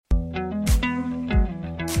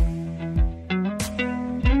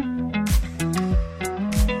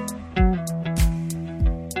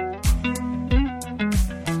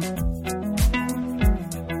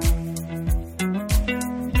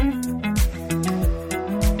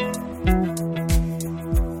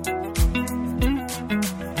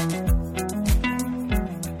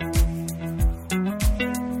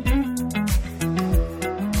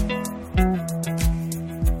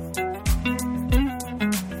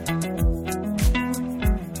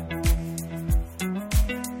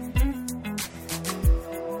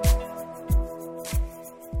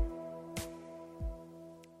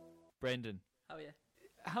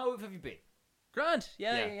have you been? Grand.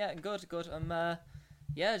 Yeah. Good. I'm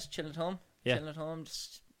just chilling at home. Yeah. Chilling at home,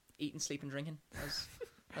 just eating, sleeping, drinking. As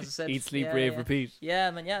I said. Eat, sleep, rave, repeat. Yeah,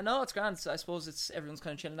 man. Yeah, no, it's grand. So I suppose everyone's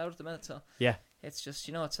kind of chilling out at the minute. So yeah, it's just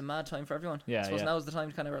it's a mad time for everyone. Yeah, I suppose now's the time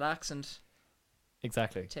to kind of relax and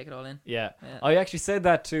exactly take it all in. Yeah. I actually said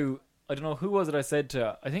that to, I don't know who was it I said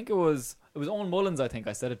to. I think it was Owen Mullins. I think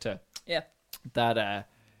I said it to. Yeah. That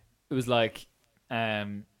it was like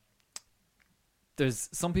there's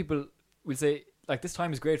some people will say like this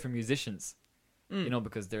time is great for musicians.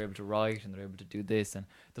 Because they're able to write and they're able to do this, and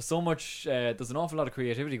there's so much. There's an awful lot of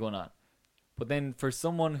creativity going on. But then for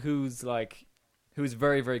someone who's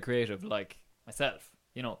very, very creative, like myself,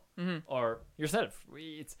 or yourself,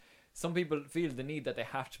 it's some people feel the need that they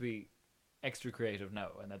have to be extra creative now,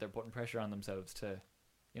 and that they're putting pressure on themselves to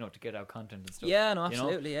get out content and stuff. Yeah, no,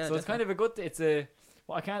 absolutely. Yeah, so it's kind of a good. It's a.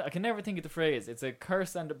 Well, I can never think of the phrase. It's a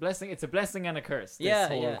curse and a blessing. It's a blessing and a curse. This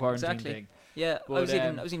whole quarantine exactly. thing. Yeah, but, I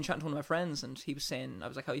was even chatting to one of my friends, and he was saying, I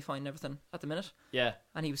was like, "How are you finding everything at the minute?" Yeah,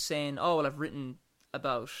 and he was saying, "Oh, well, I've written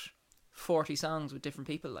about 40 songs with different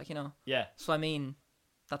people, Yeah. So I mean,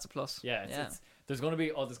 that's a plus. Yeah, there's going to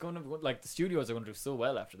be like the studios are going to do so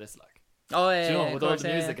well after this, like. Oh yeah, with all the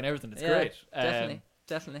music and everything, it's great.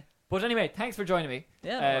 Definitely. But anyway, thanks for joining me.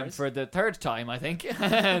 Yeah, for the third time, I think.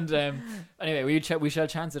 And anyway, we shall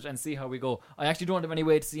chance it and see how we go. I actually don't have any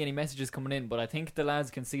way to see any messages coming in, but I think the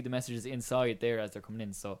lads can see the messages inside there as they're coming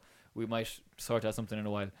in, so we might sort out something in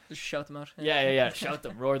a while. Just shout them out. Yeah. Shout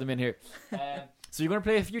them, roar them in here. So you're going to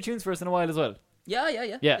play a few tunes for us in a while as well?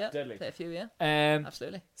 Yeah. Deadly. Play a few, yeah.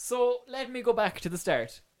 Absolutely. So let me go back to the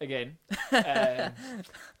start again.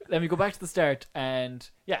 Let me go back to the start, and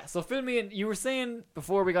so fill me in. You were saying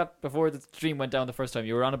before the stream went down the first time,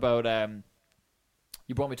 you were on about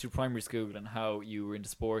you brought me to primary school and how you were into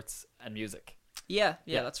sports and music. Yeah,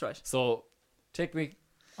 that's right. So take me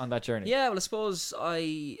on that journey. Yeah, well, I suppose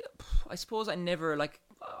I never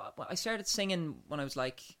I started singing when I was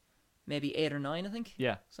like maybe 8 or 9, I think.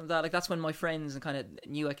 Yeah. Something like that. Like that's when my friends kind of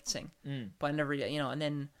knew I could sing. But I never, and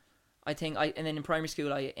then I think and then in primary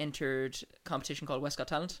school I entered a competition called West Got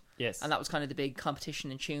Talent. Yes. And that was kind of the big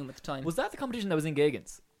competition in Tuam at the time. Was that the competition that was in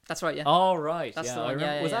Gagans? That's right, yeah. Oh, right. That's the one.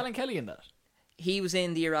 Was Alan Kelly in that? He was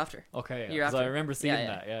in the year after. Okay, year after. I remember seeing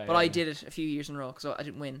that. Yeah, but I did it a few years in a row because I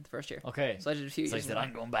didn't win the first year. Okay. So I did it a few years in a row.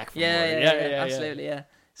 I'm going back for more. Yeah, absolutely, yeah.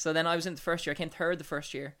 So then I was in the first year. I came third the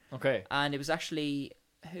first year. Okay. And it was actually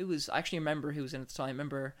I actually remember who was in at the time. I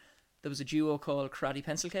remember there was a duo called Karate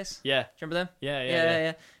Pencil Case. Yeah. Do you remember them?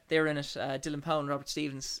 Yeah. They were in it. Dylan Powell and Robert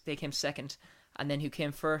Stevens. They came second, and then who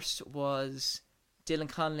came first was Dylan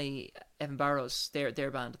Conley, Evan Barrows. Their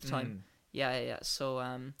band at the time. Yeah. So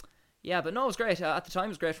but no, it was great. At the time, it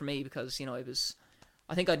was great for me because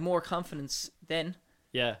I think I had more confidence then.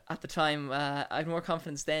 Yeah. At the time, I had more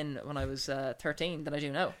confidence then when I was 13 than I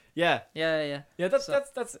do now. Yeah. Yeah. Yeah. That's.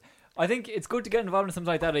 I think it's good to get involved in something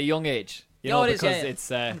like that at a young age. It is, because it's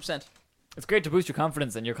 100%. It's great to boost your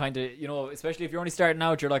confidence, and you're kind of, especially if you're only starting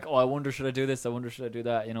out, you're like, oh, I wonder should I do this? I wonder should I do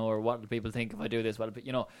that? Or what do people think if I do this?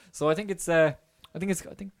 So I think it's a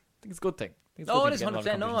good thing. It is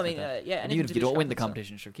 100%. No, I mean, and even if you don't win the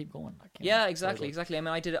competition, sure, keep going. Exactly. I mean,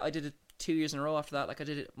 I did it 2 years in a row after that. Like I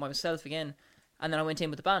did it myself again, and then I went in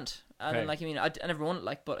with the band, and then I never won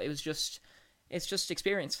it. But it was just. It's just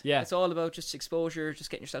experience. Yeah. It's all about just exposure, just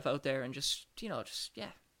getting yourself out there and just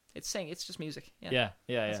It's saying it's just music. Yeah.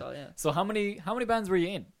 That's all, yeah. So how many bands were you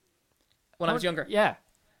in? When I was younger? Yeah.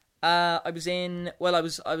 I was in, I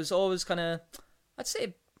was always kind of, I'd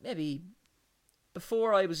say maybe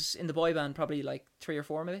before I was in the boy band, probably like 3 or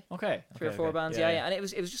 4 maybe. Okay. 3 or 4 bands. Yeah. And it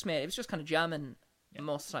was just kind of jamming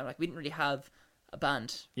most of the time. Like we didn't really have a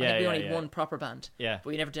band. I think we only had one proper band. Yeah.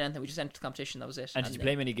 But we never did anything. We just entered the competition. That was it. And did you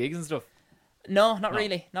play many gigs and stuff? No, not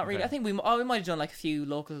really. I think we might have done like a few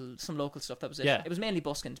local stuff. That was it. Yeah. It was mainly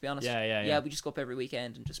busking, to be honest. Yeah. We just go up every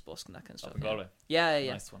weekend and just busk and that kind of stuff.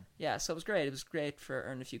 Yeah. Nice one. Yeah, so it was great. It was great for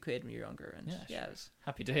earning a few quid when you were younger, and it was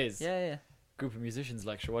happy days. Yeah. Group of musicians,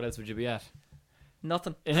 like, sure. What else would you be at?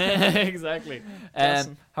 Nothing. Exactly.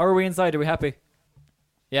 How are we inside? Are we happy?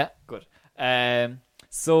 Yeah, good.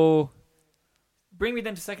 So bring me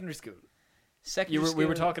then to secondary school. We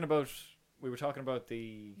were talking about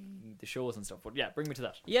the shows and stuff, but bring me to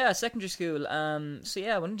that. Yeah, secondary school. I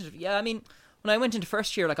mean, when I went into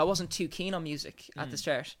first year, like I wasn't too keen on music at the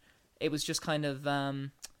start. It was just kind of,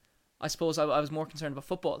 I suppose I was more concerned about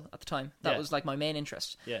football at the time. That was like my main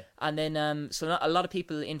interest. Yeah. And then, so a lot of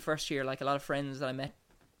people in first year, like a lot of friends that I met,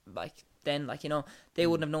 like then, like they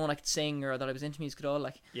wouldn't have known I could sing or that I was into music at all.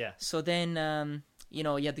 Like, So then, you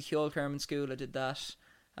had the Kjolkerm in school. I did that.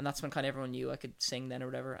 And that's when kind of everyone knew I could sing then or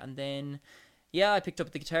whatever. And then Yeah, I picked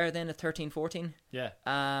up the guitar then at 13, 14. Yeah.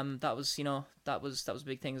 That was a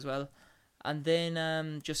big thing as well. And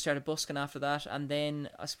then just started busking after that, and then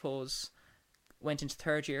I suppose went into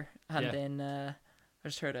third year, and then I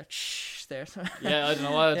just heard a shh there. Yeah, I don't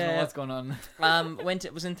know what's going on.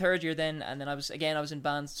 Was in third year then, and then I was in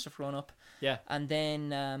bands and stuff growing up. Yeah. And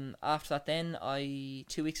then after that, then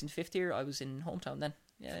 2 weeks into fifth year, I was in Hometown then.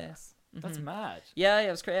 Yeah, yes. That's mad. Yeah, it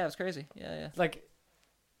was crazy. It was crazy. Yeah. Like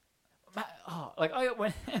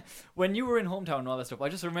when you were in Hometown and all that stuff, I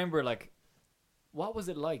just remember like, what was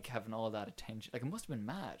it like having all that attention? Like, it must have been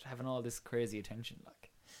mad having all this crazy attention.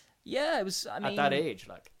 Like, yeah, it was. I mean, at that age,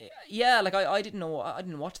 like, yeah, like I didn't know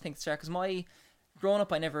what to think at the start, because growing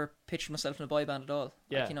up, I never pictured myself in a boy band at all.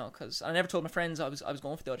 Yeah. Like, you know, because I never told my friends I was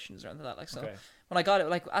going for the auditions or anything like that. Like, so okay. when I got it,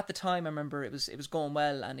 like at the time, I remember it was going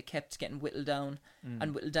well, and it kept getting whittled down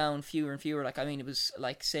and whittled down, fewer and fewer. Like, I mean, it was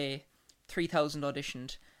like, say 3,000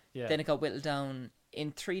 auditioned. Yeah. Then it got whittled down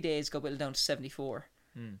in 3 days. Got whittled down to 74,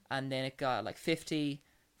 and then it got like 50,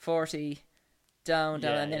 40, down,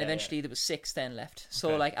 and then eventually there was 6 then left. So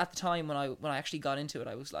Okay. like at the time when I actually got into it,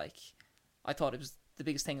 I was like, I thought it was the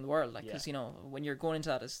biggest thing in the world. Like, because you know, when you're going into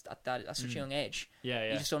that at such a young age, you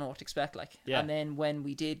just don't know what to expect. Like, and then when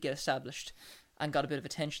we did get established and got a bit of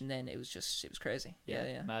attention, then it was crazy.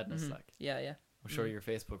 Yeah. Madness. Like, yeah. I'm sure your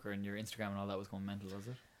Facebook and your Instagram and all that was going mental, was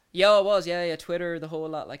it? Yeah, it was. Yeah. Twitter, the whole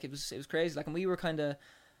lot. Like, it was crazy. Like, and we were kind of,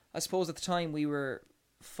 I suppose at the time we were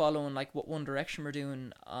following like what One Direction were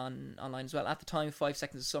doing online as well. At the time, 5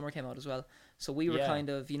 Seconds of Summer came out as well. So we were kind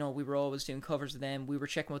of, you know, we were always doing covers of them. We were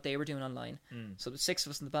checking what they were doing online. So there was 6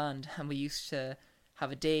 of us in the band, and we used to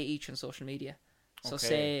have a day each on social media. So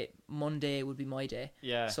say Monday would be my day.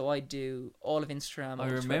 Yeah. So I'd do all of Instagram. I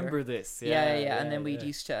remember this. Yeah. And then we'd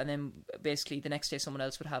and then basically the next day someone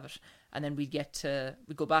else would have it, and then we'd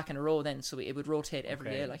go back in a row then. So it would rotate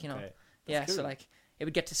every day, like, you know. Yeah. Cool. So like, it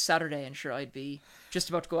would get to Saturday, and sure, I'd be just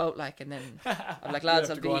about to go out, like, and then I'm like, lads,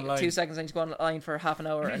 I'll be 2 seconds. I need to go online for half an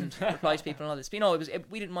hour and reply to people and all this. But, you know,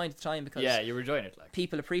 we didn't mind at the time, because you were enjoying it. Like,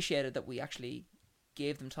 people appreciated that we actually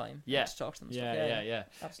gave them time to talk to them. Yeah.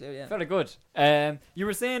 Absolutely, yeah. Very good. You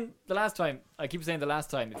were saying the last time. I keep saying the last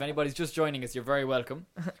time. If anybody's just joining us, you're very welcome.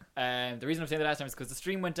 The reason I'm saying the last time is because the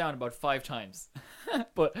stream went down about 5 times.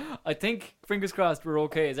 But I think, fingers crossed, we're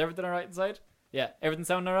okay. Is everything all right inside? Yeah, everything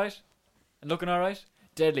sounding all right? And looking all right?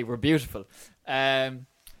 Deadly, we're beautiful.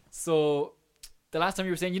 So the last time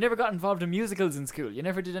you were saying you never got involved in musicals in school. You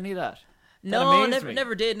never did any of that. No,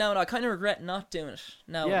 never did. No, I kind of regret not doing it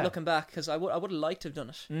now, looking back, because I would have liked to have done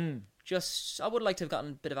it. I would like to have gotten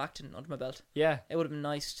a bit of acting under my belt. Yeah, it would have been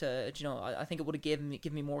nice to, you know. I think it would have given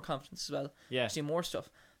me more confidence as well. Yeah, to do more stuff.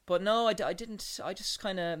 But no, I didn't. I just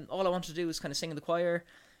kind of, all I wanted to do was kind of sing in the choir,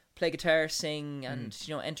 play guitar, sing, and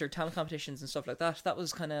you know, enter talent competitions and stuff like that. That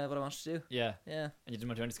was kind of what I wanted to do. Yeah. And you didn't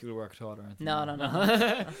want to do any schoolwork at all or anything?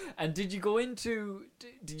 No. And did you go into?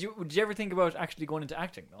 Did you ever think about actually going into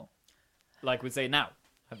acting? No. Like we'd say now.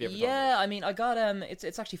 Have you ever? Yeah, I mean, I got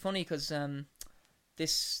It's actually funny because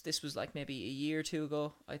this was like maybe a year or two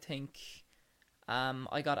ago, I think.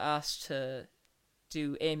 I got asked to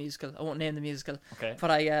do a musical. I won't name the musical. Okay. But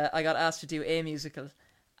I got asked to do a musical,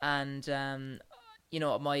 and you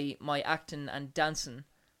know, my acting and dancing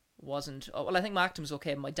wasn't. Well, I think my acting was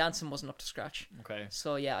okay. But my dancing wasn't up to scratch. Okay.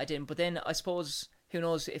 So yeah, I didn't. But then I suppose, who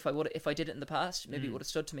knows, if I did it in the past, maybe it would have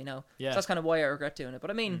stood to me now. Yeah. So that's kind of why I regret doing it. But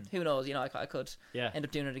I mean, who knows? You know, I could end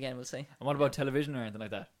up doing it again. We'll see. And what about television or anything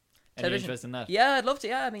like that? Any interest in that? Yeah, I'd love to.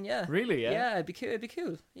 Yeah, I mean, yeah. Really? Yeah. Yeah, it'd be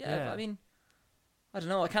cool. Yeah. I mean, I don't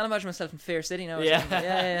know. I can't imagine myself in Fair City now.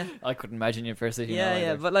 Yeah. I couldn't imagine you in Fair City.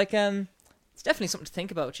 Yeah. But like, it's definitely something to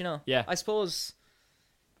think about. You know. Yeah. I suppose.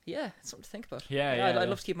 Yeah, it's something to think about. Yeah. I'd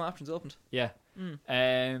love to keep my options open. Yeah.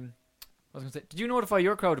 I was gonna say, did you notify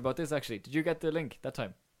your crowd about this? Actually, did you get the link that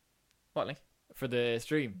time? What link? For the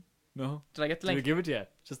stream. No. Did I get the link? Did we give it to you?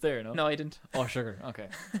 Just there, no? No, I didn't. Oh, sugar. Okay.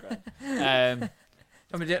 Want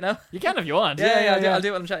me to do it now? You can if you want. Yeah. I'll do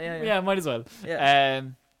it while I'm chatting. Yeah, might as well. Yeah.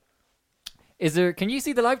 Can you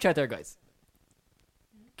see the live chat there, guys?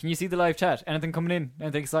 Can you see the live chat? Anything coming in?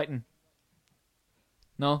 Anything exciting?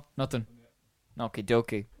 No? Nothing? Okay,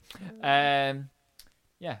 dokey.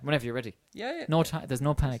 Yeah, whenever you're ready. Yeah. No time. There's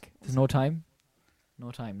no panic. There's no time.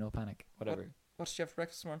 No time. No panic. Whatever. What did you have for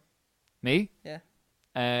breakfast this morning? Me? Yeah.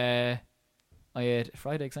 I ate a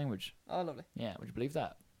fried egg sandwich. Oh, lovely. Yeah. Would you believe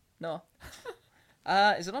that? No.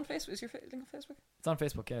 Is it on Facebook? Is your link on Facebook? It's on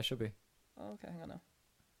Facebook. Yeah, it should be. Oh, okay. Hang on now.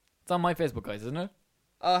 It's on my Facebook, guys, isn't it?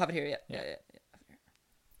 Oh, I have it here. Yeah. I have it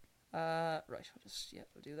here. Right.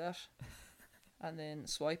 We'll do that. And then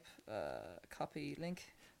swipe, copy link.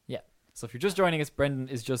 Yeah. So if you're just joining us, Brendan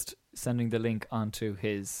is just sending the link onto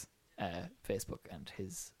his Facebook and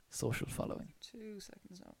his social following? 2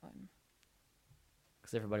 seconds now.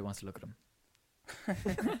 Because everybody wants to look at him.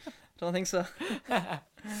 Don't think so.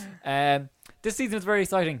 This season is very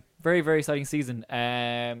exciting. Very, very exciting season.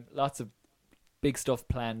 Lots of big stuff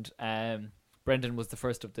planned. Brendan was the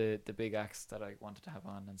first of the big acts that I wanted to have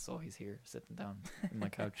on, and so he's here sitting down in my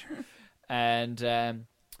couch. And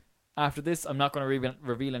after this, I'm not going to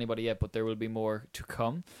reveal anybody yet, but there will be more to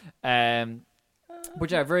come.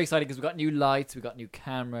 But yeah, very exciting because we got new lights, we got new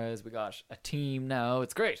cameras, we got a team now.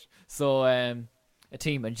 It's great. So a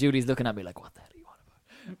team, and Judy's looking at me like, "What the hell are you on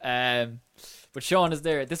about?" But Sean is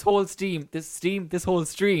there. This whole stream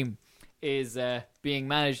is being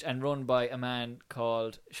managed and run by a man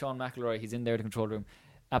called Sean McElroy. He's in there, the control room.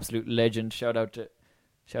 Absolute legend. Shout out to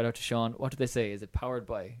Sean. What do they say? Is it powered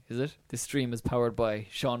by? Is it? This stream is powered by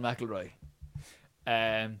Sean McElroy.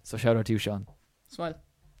 So shout out to you, Sean. Smile.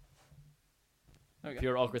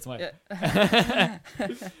 Pure awkward smile. Yeah.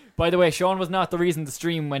 By the way, Sean was not the reason the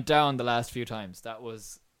stream went down the last few times. That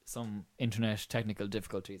was some internet technical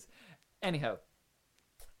difficulties. Anyhow,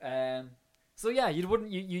 so yeah,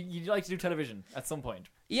 you'd like to do television at some point?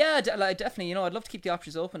 Yeah, definitely. You know, I'd love to keep the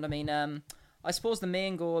options open. I mean, I suppose the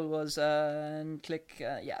main goal was click.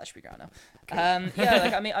 Yeah, that should be grand now. Okay. Yeah,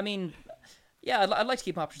 like I mean, yeah, I'd like to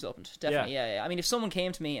keep options open. Definitely. Yeah. I mean, if someone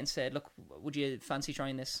came to me and said, "Look, would you fancy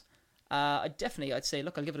trying this?" I'd say,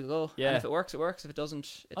 look, I'll give it a go. Yeah. And if it works, it works. If it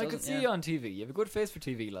doesn't, it doesn't. I could see you on TV. You have a good face for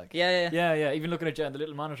TV, like. Yeah. Even looking at you on the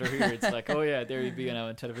little monitor here, it's like, oh yeah, there you'd be now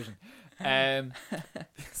on television.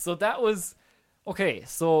 So that was okay.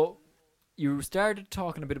 So you started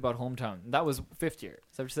talking a bit about Hometown. That was 5th year.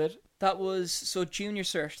 Is that what you said? That was so junior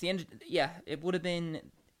cert. The end. It would have been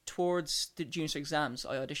towards the junior cert exams.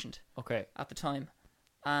 I auditioned. Okay. At the time.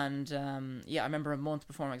 And I remember a month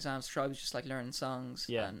before my exams, I was just like learning songs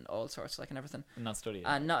and all sorts, like, and everything. And not studying.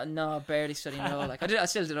 And barely studying at all. Like I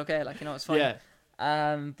still did okay. Like, you know, it's fine. Yeah.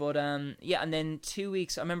 And then 2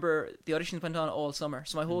 weeks. I remember the auditions went on all summer,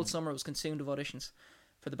 so my whole summer was consumed of auditions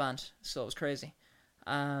for the band. So it was crazy.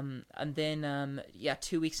 And then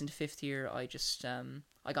 2 weeks into 5th year, I just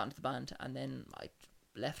I got into the band, and then I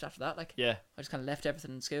left after that. Like, I just kind of left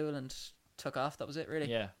everything in school and took off. That was it, really.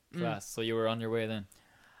 Yeah, class. So you were on your way then.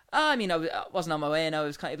 I mean, I wasn't on my way, and it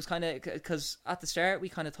was kind of because at the start we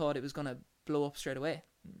kind of thought it was going to blow up straight away.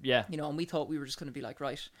 Yeah, you know, and we thought we were just going to be like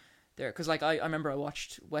right there, because like I remember I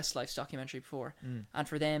watched Westlife's documentary before, and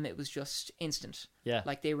for them it was just instant. Yeah,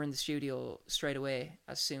 like they were in the studio straight away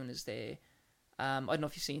as soon as they. I don't know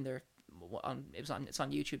if you've seen their. It's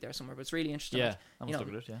on YouTube there somewhere, but it's really interesting. Yeah, I must look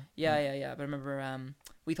at it. Yeah. But I remember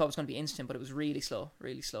we thought it was going to be instant, but it was really slow.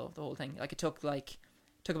 The whole thing. Like it took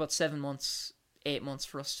about 7 months. 8 months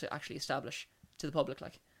for us to actually establish to the public,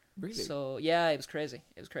 like. Really? So yeah, it was crazy.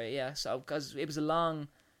 Yeah, so because it was a long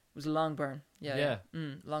burn. Yeah.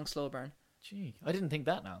 Long slow burn. Gee, I didn't think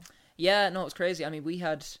that now. Yeah, no, it was crazy. I mean, we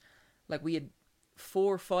had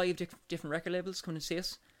 4 or 5 different record labels coming to see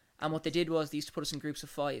us, and what they did was they used to put us in groups of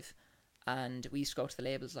 5, and we used to go to the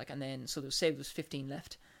labels, like, and then so there was 15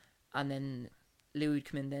 left, and then Louis would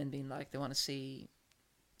come in then being like they want to see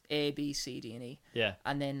A, B, C, D, and E. Yeah.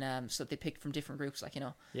 And then so they picked from different groups, like, you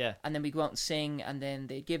know. Yeah. And then we go out and sing, and then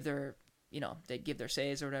they'd give their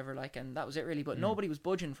says or whatever, like, and that was it really. But nobody was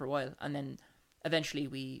budging for a while, and then eventually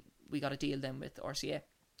we got a deal then with RCA. Okay.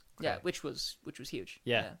 Yeah, which was huge.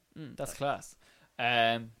 Yeah. That's class.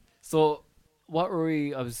 So what were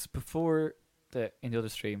we? I was before in the other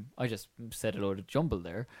stream. I just said a load of jumble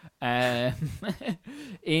there.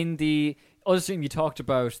 In the other stream, you talked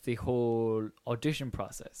about the whole audition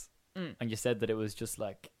process, and you said that it was just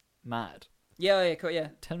like mad. Yeah.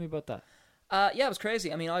 Tell me about that. Yeah, it was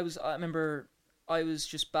crazy. I mean, I remember I was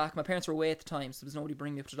just back. My parents were away at the time, so there was nobody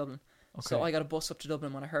bringing me up to Dublin. Okay. So I got a bus up to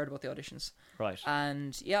Dublin when I heard about the auditions. Right.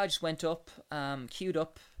 And I just went up, queued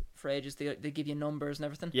up for ages. They give you numbers and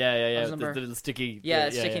everything. Yeah. The little sticky.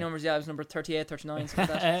 Sticky numbers. Yeah, I was number 38, 39,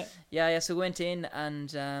 something like that. Yeah. So we went in,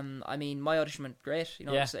 and I mean, my audition went great. You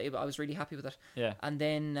know, I was really happy with it. Yeah. And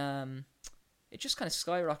then it just kind of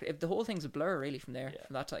skyrocketed. The whole thing's a blur, really, from there. Yeah.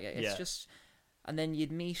 From that time, it's just. And then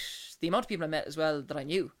you'd meet the amount of people I met as well that I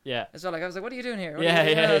knew. Yeah. As well, like I was like, "What are you doing here?" Yeah.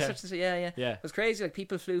 It was crazy. Like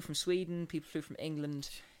people flew from Sweden, people flew from England.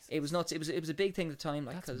 It was nuts. It was a big thing at the time,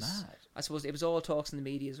 like, because I suppose it was all talks in the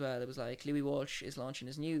media as well. It was like Louis Walsh is launching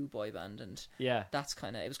his new boy band, and that's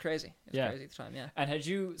kind of, it was crazy. It was crazy at the time. Yeah. And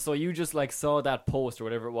you just like saw that post or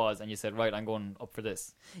whatever it was, and you said, right, I'm going up for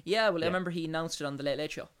this. Yeah. Well, I remember he announced it on the Late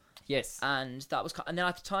Late Show. Yes. And that was, and then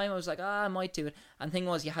at the time I was like, I might do it. And the thing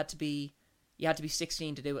was, you had to be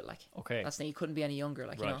 16 to do it, like. Okay. That's the thing, you couldn't be any younger,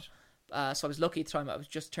 like, right. You know. So I was lucky at the time. I was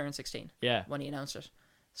just turned 16. Yeah. When he announced it.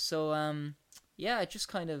 So yeah, it just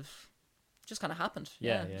kind of happened.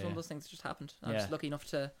 Yeah, It's one of those things that just happened. I'm Yeah. just lucky enough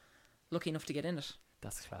to get in it.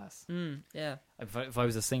 That's class. Yeah. If I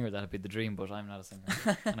was a singer, that'd be the dream, but I'm not a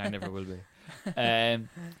singer, and I never will be.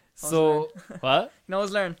 So what? You can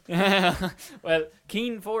always learn. Well,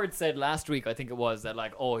 Keen Ford said last week, I think it was, that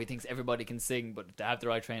like, he thinks everybody can sing, but to have the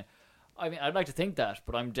right training. I mean, I'd like to think that,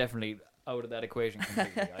 but I'm definitely out of that equation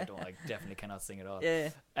completely. I definitely cannot sing at all. Yeah.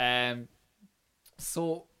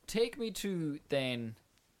 So take me to then.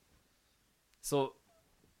 So,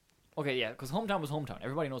 okay, yeah, because Hometown was Hometown.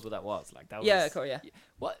 Everybody knows what that was. Like that was. Yeah, of course, yeah.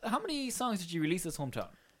 What? How many songs did you release as Hometown?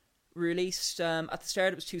 Released at the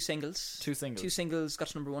start, it was 2 singles. 2 singles. 2 singles got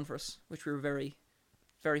to number 1 for us, which we were very,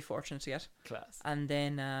 very fortunate to get. Class. And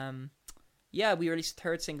then, yeah, we released the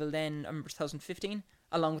 3rd single then, I remember 2015,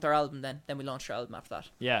 along with our album then. Then we launched our album after that.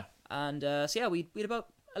 Yeah. And so yeah, we had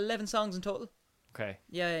about 11 songs in total. Okay.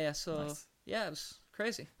 Yeah. So Nice. yeah, it was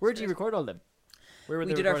crazy. Where did you record all them? Where were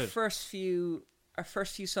We they did recorded? our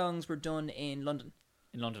first few songs were done in London.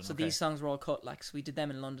 In London. So okay. these songs were all cut, like, so we did them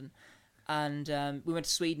in London. And we went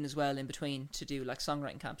to Sweden as well in between to do like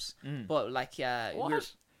songwriting camps. But like, yeah,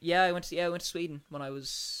 What? I went to Sweden when I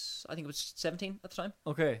think it was 17 at the time.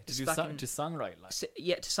 Okay. Just To do back in- to songwrite, like.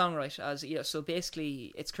 Yeah, to songwrite as so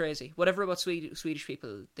basically it's crazy. Whatever about Swedish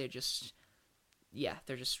people, they're just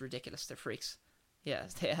ridiculous. They're freaks. Yeah,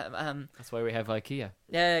 That's why we have IKEA.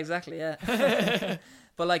 yeah, exactly. Yeah,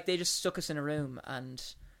 but like they just stuck us in a room, and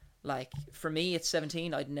like for me, at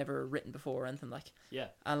 17, I'd never written before or anything like. Yeah.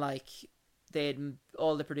 And like they had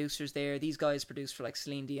all the producers there. These guys produced for like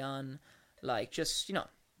Celine Dion, like just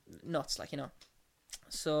nuts, like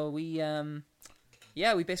So we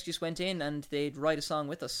we basically just went in and they'd write a song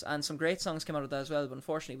with us, and some great songs came out of that as well. But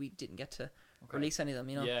unfortunately, we didn't get to release any of them.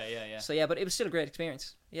 Yeah. So yeah, but it was still a great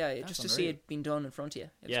experience. Yeah, That's just to see unreal. it being done in front of you,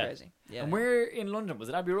 it was crazy. Yeah. And where in London was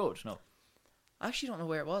it? Abbey Road? No. I actually don't know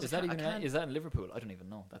where it was. Is that in Liverpool? I don't even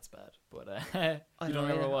know. That's bad. But I you don't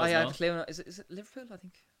know where it was. I had no? a clue. Is it Liverpool? I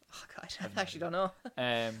think. Oh god, I actually don't know.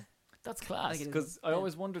 That's class, think it is, because I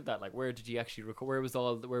always wondered that, like, where did you actually record? Where was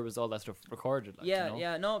all that stuff recorded? Like,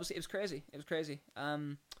 Yeah. No, it was crazy. It was crazy.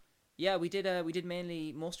 Yeah, we did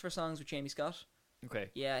mainly most of our songs with Jamie Scott. Okay.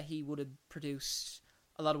 Yeah, he would have produced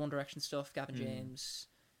a lot of One Direction stuff. Gavin James,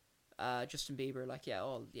 Justin Bieber. Like, it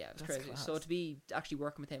was That's crazy. class. So to be actually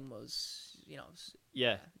working with him was,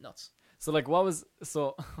 nuts. So like, what was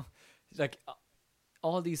like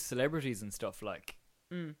all these celebrities and stuff, like?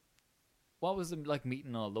 What was it like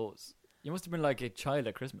meeting all those? You must have been like a child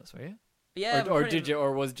at Christmas, were you? Yeah, or did you?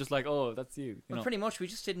 Or was it just like, oh, that's you? Pretty much. We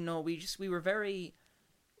just didn't know. We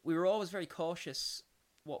were always very cautious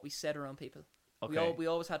what we said around people. Okay. We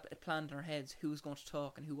always had it planned in our heads who was going to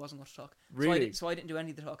talk and who wasn't going to talk. Really? So I didn't do any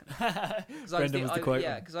of the talking. Brendan was the quiet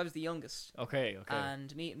one. Because I was the youngest. Okay.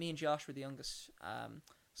 And me and Josh were the youngest.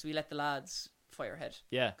 So we let the lads fire ahead.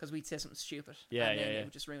 Yeah. Because we'd say something stupid. Yeah, and then yeah. it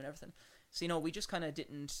would just ruin everything. So we just kind of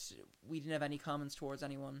didn't. We didn't have any comments towards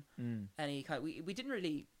anyone. Any kind. We didn't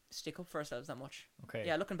really stick up for ourselves that much. Okay.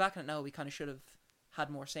 Yeah, looking back on it now, we kind of should have had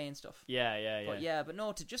more say and stuff. Yeah. But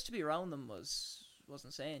no, just to be around them was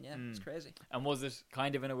insane. Yeah, it's crazy. And was it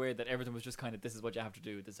kind of in a way that everything was just kind of, this is what you have to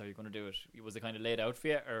do, this is how you're going to do it? Was it kind of laid out for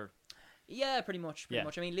you, or? Yeah, pretty much.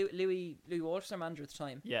 I mean, Louis Walsh was our manager at the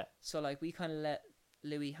time. Yeah. So like we kind of let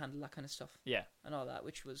Louis handle that kind of stuff. Yeah. And all that,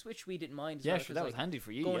 which we didn't mind. As Yeah, well, sure, that was handy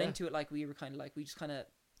for you. Going into it, like we were kind of like we just kind of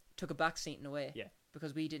took a back seat in a way. Yeah.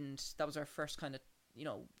 Because we didn't. That was our first kind of.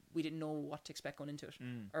 We didn't know what to expect going into it,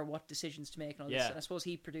 or what decisions to make and all this. And I suppose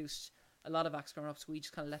he produced a lot of acts growing up, so we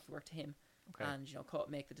just kind of left the work to him. Okay. And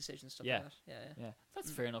make the decisions, stuff Yeah. like that. Yeah.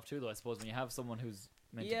 That's fair enough too, though. I suppose when you have someone who's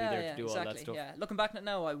meant to be there to do exactly, all that stuff. Yeah, looking back on it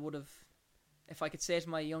now, I would have, if I could say to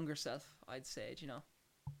my younger self, I'd say, just,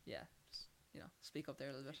 speak up there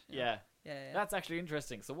a little bit. Yeah. Yeah. That's actually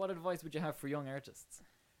interesting. So, what advice would you have for young artists?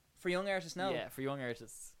 For young artists now? Yeah, for young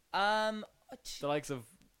artists. The likes of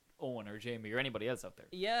Owen or Jamie or anybody else out there.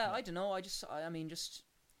 Yeah, I don't know. I mean, just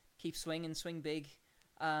keep swinging, swing big.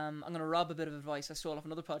 I'm gonna rob a bit of advice I stole off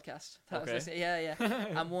another podcast. Okay. Yeah.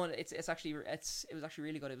 And one, it was actually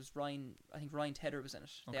really good. It was Ryan. I think Ryan Tedder was in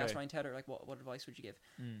it. They asked Ryan Tedder like, what advice would you give?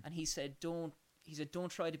 And he said, don't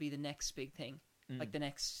try to be the next big thing, like the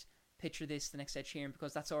next picture this, the next Ed Sheeran,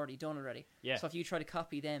 because that's already done already. Yeah. So if you try to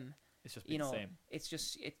copy them, it's just the same. It's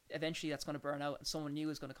just eventually that's going to burn out, and someone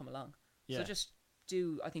new is going to come along. Yeah. So just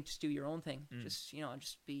do your own thing. Just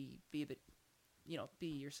just be a bit, be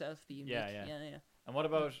yourself, be unique. Yeah. And what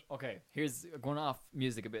about, here's going off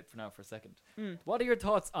music a bit for a second. What are your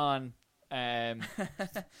thoughts on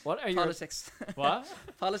what are your politics? What?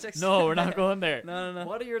 Politics? No, we're not going there. No.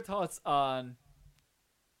 What are your thoughts on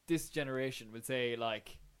this generation? We'll say,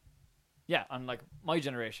 like, Yeah, on like my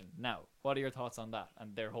generation now. What are your thoughts on that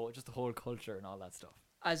and their whole, just the whole culture and all that stuff?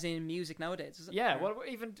 As in music nowadays, is it? Yeah, Or- well,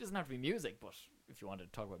 even doesn't have to be music, but if you want to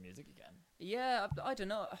talk about music, you can. yeah, I don't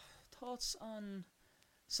know. Thoughts on.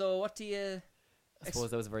 So, what do you? I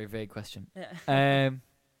suppose that was a very vague question. Yeah.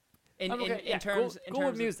 In, in terms, go with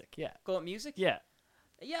of- music. Yeah, Go with music. yeah,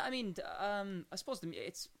 Yeah, I mean, I suppose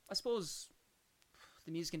I suppose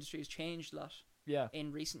the music industry has changed a lot yeah.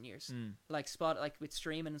 in recent years. Mm. Like with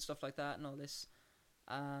streaming and stuff like that and all this.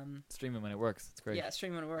 Streaming when it works, it's great. Yeah,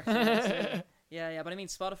 streaming when it works. Yeah, so, yeah, but I mean,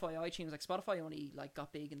 Spotify, iTunes, like Spotify only like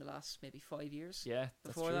got big in the last maybe 5 years. Yeah,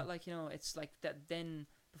 that's Before true. that, like, you know, it's like that. Then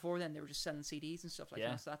before then, they were just selling CDs and stuff like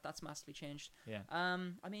Yeah. that. So that's massively changed. Yeah.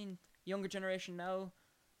 I mean, younger generation now,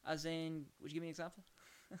 as in, would you give me an example?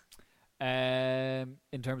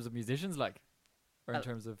 In terms of musicians, like, or in Uh,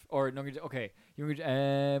 terms of, or no, okay, younger.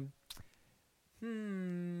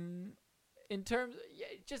 In terms, yeah,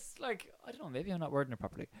 just like I don't know, maybe I'm not wording it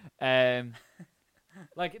properly.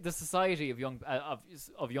 Like the society of young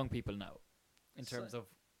people now, in So- terms of,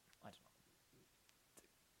 I don't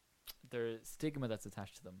know, the stigma that's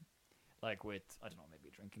attached to them, like with I don't know, maybe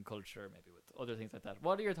drinking culture, maybe with other things like that.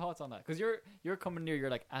 What are your thoughts on that? Because you're coming near your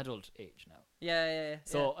like adult age now. Yeah.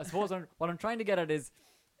 So I suppose what I'm trying to get at is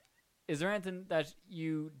there anything that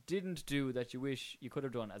you didn't do that you wish you could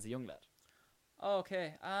have done as a young lad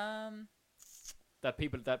Okay. that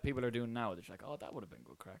people are doing now? They're just like, oh, that would have been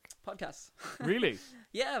good crack. Podcasts. Really?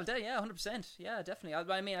 Yeah, 100%. Yeah, definitely.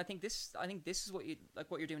 I mean, I think this is what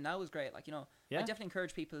what you're doing now is great. Like, you know, Yeah. I definitely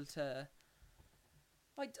encourage people to.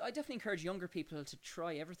 I definitely encourage younger people to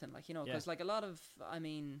try everything. Like, you know, because Yeah. like a lot of, I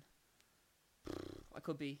mean, I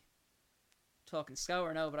could be talking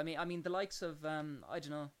scour now, but I mean the likes of I don't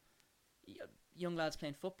know, young lads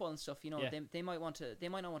playing football and stuff. You know, Yeah. they might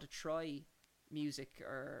not want to try music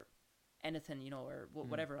or anything, you know, or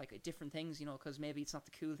whatever, like different things, you know, because maybe it's not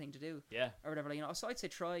the cool thing to do Yeah. or whatever, like, you know. So I'd say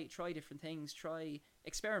try different things, try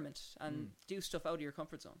experiment and do stuff out of your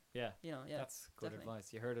comfort zone. Yeah. You know, yeah, That's good definitely.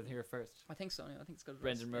 advice. You heard it here first. I think so. Yeah, I think it's good.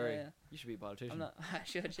 Brendan advice. Murray. Yeah. You should be a politician. I'm not. I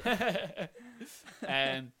should.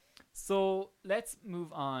 Yeah. So let's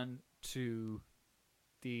move on to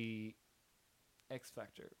the X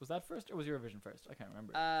Factor. Was that first or was Eurovision first? I can't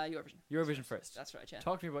remember. Eurovision. Eurovision first. That's right. Yeah.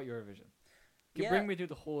 Talk to me about Eurovision. Yeah. Bring me through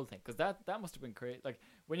the whole thing, because that must have been great. Like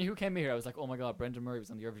when you came here, I was like, oh my god, Brendan Murray was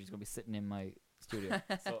on the Eurovision. He's gonna be sitting in my studio.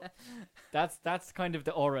 So that's kind of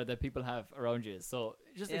the aura that people have around you. So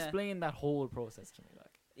just Yeah. explain that whole process to me,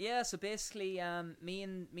 like. Yeah. So basically, me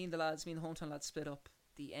and the hometown lads split up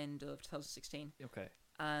the end of 2016, Okay,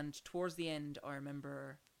 and towards the end, I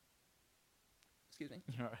remember. Excuse me.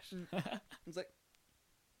 you're right. I was like,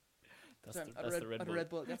 That's sorry, the Red I had Bull. a Red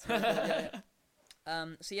Bull. That's Red Bull. Yeah.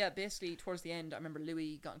 So yeah, basically towards the end, I remember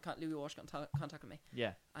Louis Walsh got in contact with me,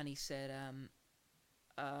 Yeah. and he said,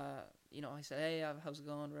 you know, I said, hey, how's it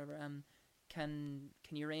going, whatever. Can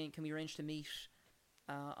we arrange to meet,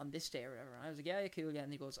 on this day or whatever? And I was like, yeah, cool, yeah.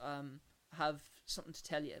 And he goes, I have something to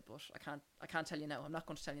tell you, but I can't tell you now. I'm not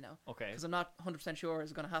going to tell you now Okay. because I'm not 100% sure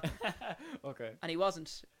it's going to happen. Okay. And he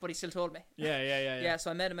wasn't, but he still told me. Yeah.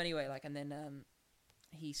 So I met him anyway, like, and then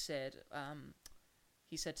he said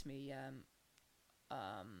to me,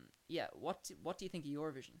 yeah, what do you think of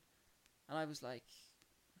Eurovision? And I was like,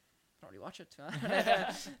 I don't really watch it.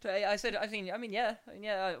 I said, I mean, yeah,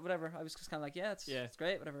 whatever. I was just kind of like, yeah, it's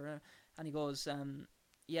great, whatever. And he goes,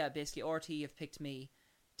 yeah, basically RT have picked me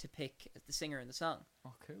to pick the singer in the song.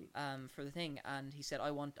 Oh, cool. For the thing, and he said, I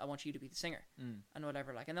want you to be the singer, and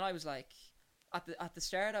whatever, like. And then I was like, at the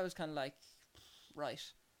start, I was kind of like, right.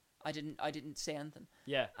 I didn't say anything.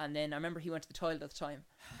 Yeah. And then I remember he went to the toilet at the time,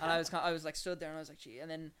 and I was like stood there, and I was like, gee. And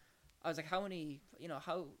then I was like, how many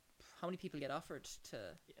people get offered to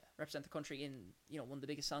represent the country in, you know, one of the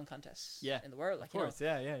biggest song contests in the world? Like, of course, you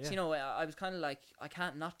know? yeah. So, you know, I was kind of like, I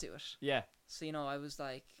can't not do it. Yeah. So, you know, I was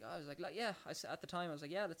like, yeah. At the time, I was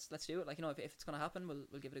like, yeah, let's do it. Like, you know, if it's gonna happen,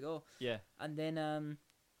 we'll give it a go. Yeah. And then,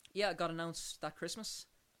 it got announced that Christmas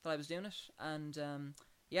that I was doing it, and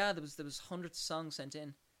there was hundreds of songs sent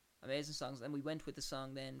in. Amazing songs, and we went with the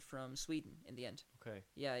song then from Sweden in the end. Okay.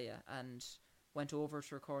 Yeah, and went over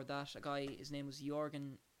to record that. A guy, his name was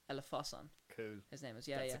Jorgen Elefosson. Cool. His name was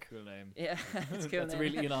That's a cool name. Yeah, it's a cool That's name. a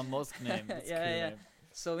really Elon Musk name. That's a cool name.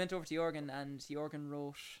 So I went over to Jorgen, and Jorgen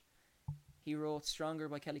wrote "Stronger"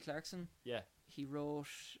 by Kelly Clarkson. Yeah. He wrote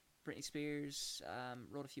Britney Spears.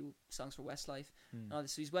 Wrote a few songs for Westlife. And all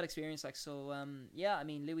this. So he's well experienced. Like, so. I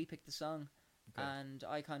mean, Louis picked the song, and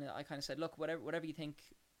I kind of said, look, whatever you think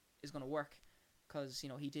is going to work, because, you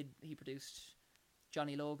know, he produced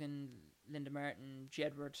Johnny Logan, Linda Martin,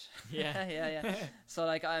 Jedward. Yeah. yeah. So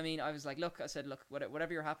like, I mean, I was like, look, I said, look,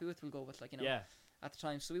 whatever you're happy with, we'll go with, like, you know. Yeah. At the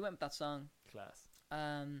time, so we went with that song. Class.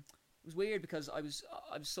 It was weird because I was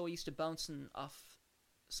so used to bouncing off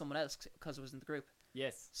someone else because I was in the group.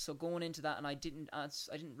 Yes. So going into that, and I didn't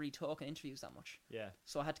really talk in interviews that much. Yeah.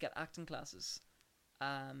 So I had to get acting classes,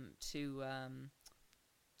 to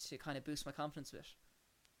kind of boost my confidence a bit.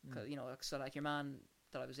 'Cause, you know, so like your man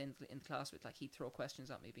that I was in the class with, like, he'd throw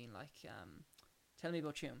questions at me, being like, "Tell me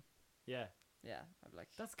about Tume." Yeah. Yeah, I'd be like,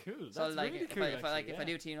 That's cool. That's so like, really if cool. if I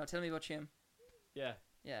do it to you, know, tell me about Tume. Yeah.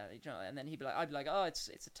 Yeah, you know, and then I'd be like, oh, it's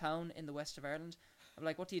a town in the west of Ireland. I'm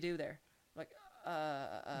like, what do you do there? I'm like,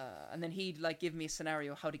 and then he'd like give me a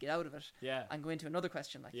scenario how to get out of it. Yeah. And go into another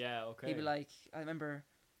question. Like, Yeah. Okay. he'd be like, I remember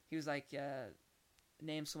he was like,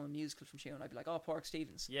 name someone musical from Tume. I'd be like, oh, Pork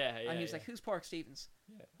Stevens. Yeah. Yeah. And he was like, who's Pork Stevens?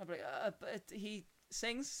 Yeah. I'd be like, but he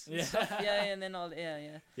sings. And Yeah. stuff. Yeah, and then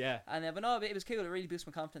yeah. Yeah. And but no, it was cool. It really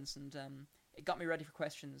boosted my confidence, and it got me ready for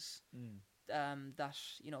questions. That,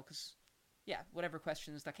 you know, because. Yeah, whatever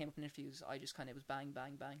questions that came up in interviews, I just kind of was bang,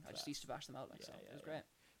 bang, bang. I just used to bash them out, like, so it was great.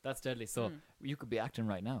 That's deadly. So you could be acting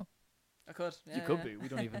right now. I could. Yeah, you could be. We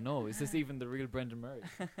don't even know. Is this even the real Brendan Murray?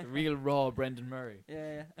 The real raw Brendan Murray?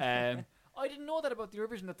 Yeah. I didn't know that about the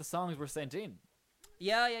Eurovision, that the songs were sent in.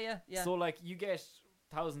 Yeah. So like you get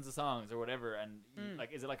thousands of songs or whatever, and you,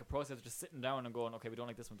 like, is it like a process of just sitting down and going, okay, we don't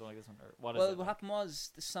like this one, or what? Well, what happened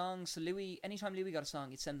was the songs. So anytime Louis got a song,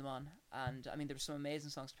 he'd send them on, and I mean there were some amazing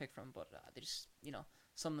songs to pick from, but they just, you know,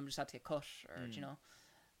 some of them just had to get cut, or you know,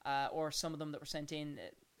 or some of them that were sent in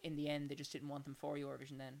the end they just didn't want them for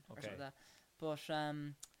Eurovision then, or something like that. But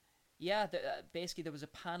basically there was a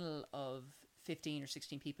panel of 15 or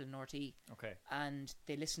 16 people in RTE. Okay. And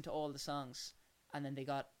they listened to all the songs, and then they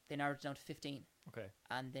narrowed it down to 15. Okay.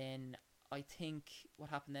 And then I think what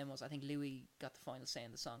happened then was, I think Louis got the final say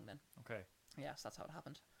in the song then. Okay. Yes, that's how it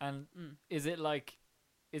happened. And is it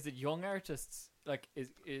young artists? Like, is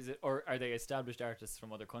it, or are they established artists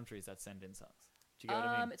from other countries that send in songs? Do you get what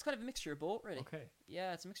I mean? It's kind of a mixture of both, really. Okay.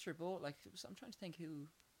 Yeah, it's a mixture of both. Like, I'm trying to think who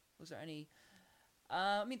was there any.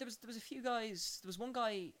 I mean, there was a few guys. There was one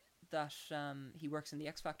guy that he works in the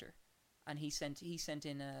X Factor, and he sent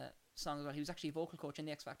in a song as well. He was actually a vocal coach in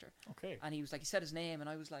the X Factor. Okay. And he was like, he said his name, and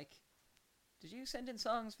I was like, "Did you send in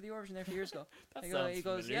songs for the Eurovision there a few years ago?" He goes,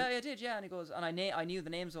 familiar. "Yeah, I did, yeah." And he goes, and I knew the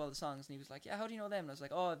names of all the songs, and he was like, "Yeah, how do you know them?" And I was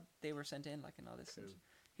like, "Oh, they were sent in, like, and all this." Cool. And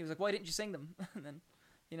he was like, "Why didn't you sing them?" And then,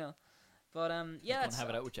 you know, but yeah, Have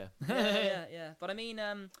it out with you. yeah. But I mean,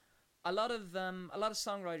 a lot of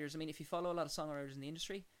songwriters. I mean, if you follow a lot of songwriters in the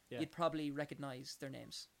industry, you'd probably recognize their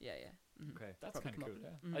names. Yeah. Mm-hmm. Okay, that's Probably kind of come cool.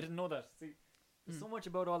 up. Yeah, I didn't know that. See, there's so much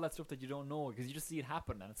about all that stuff that you don't know, because you just see it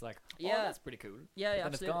happen, and it's like, oh, Yeah. that's pretty cool. Yeah, But then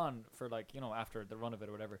absolutely. it's gone for, like, you know, after the run of it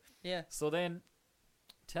or whatever. Yeah. So then,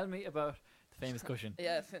 tell me about the famous cushion.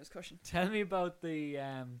 Yeah, famous cushion. Tell me about the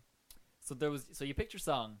so you picked your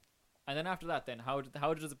song, and then after that, then how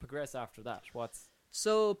does it progress after that?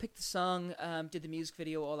 So picked the song, did the music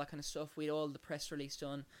video, all that kind of stuff. We had all the press release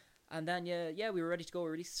done, and then we were ready to go.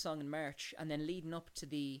 We released the song in March, and then leading up to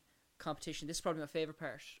the competition, this is probably my favorite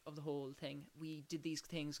part of the whole thing. We did these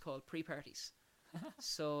things called pre-parties.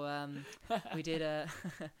 So we did a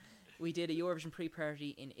Eurovision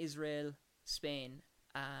pre-party in Israel, Spain,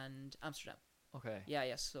 and Amsterdam. Okay.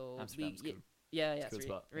 Yeah. So Amsterdam's cool. Yeah, It's a it's cool really,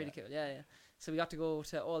 spot, really yeah. cool. Yeah. So we got to go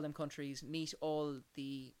to all them countries, meet all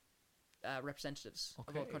the representatives of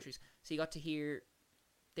all Okay. countries. So you got to hear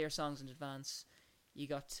their songs in advance. You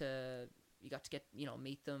got to get, you know,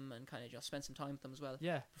 meet them and kind of just spend some time with them as well.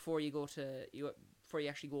 Yeah. Before you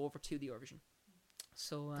actually go over to the Eurovision.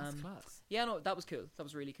 So That's class. yeah, no, that was cool. That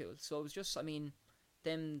was really cool. So it was just, I mean,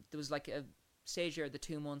 then there was like a stage there. The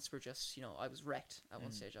 2 months were just, you know, I was wrecked at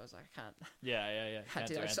one stage. I was like, I can't. Yeah. Can't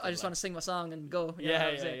do do it. anything I just want to sing my song and go. You know,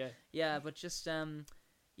 that was it. Yeah, but just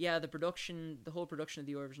the production, the whole production of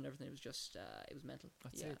the Eurovision and everything, it was just it was mental.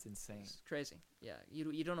 I'd say it's insane. It's crazy. Yeah,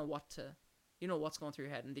 you don't know what's going through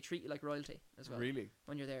your head, and they treat you like royalty as well. Really?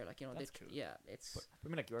 When you're there, like, you know, That's cool. Yeah, it's. But I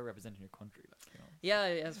mean, like, you are representing your country, like, you know. Yeah,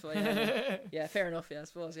 I suppose, yeah, fair enough. Yeah, I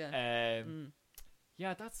suppose. Yeah.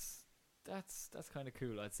 Yeah, that's kind of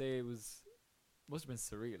cool. I'd say must have been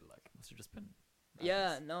surreal. Like, it must have just been.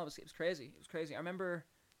 Yeah, no, it was crazy. It was crazy. I remember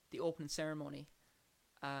the opening ceremony.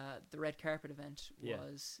 The red carpet event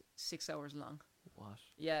was 6 hours long. What?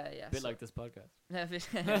 Yeah. A bit like this podcast.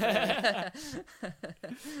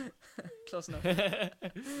 Close enough.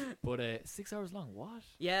 But 6 hours long. What?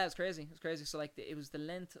 Yeah, it was crazy. So like, it was the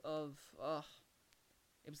length of 5-6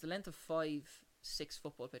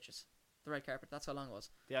 football pitches. The red carpet. That's how long it was.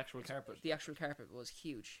 The actual carpet. The actual carpet was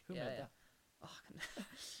huge. Who made that? Oh,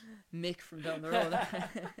 Mick from down the road.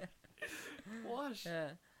 What?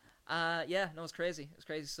 Yeah. No, it was crazy. It was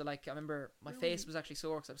crazy. So, like, I remember my face was actually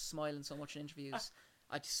sore because I was smiling so much in interviews.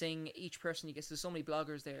 I'd sing each person you get. There's so many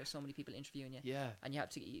bloggers there, so many people interviewing you. Yeah. And you have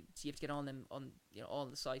to get on them on all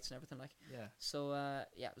the sites and everything like. Yeah. So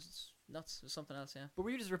it was nuts. It was something else. Yeah. But were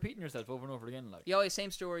you just repeating yourself over and over again, like? Yeah,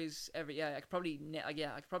 same stories every. Yeah, I could probably.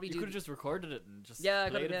 You could have just recorded it and just I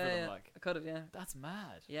played could it have. for Yeah, them, like. I could have. Yeah. That's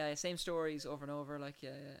mad. Yeah, same stories over and over. Like,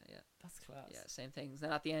 yeah. That's class. Yeah, same things.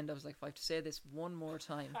 Then at the end, I was like, if I have to say this one more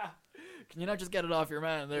time. Can you not just get it off your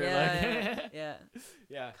man there? Yeah.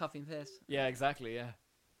 Yeah. Copy and paste. Yeah, exactly. Yeah.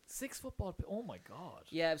 6 football. Oh my god.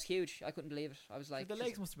 Yeah, it was huge. I couldn't believe it. I was like, the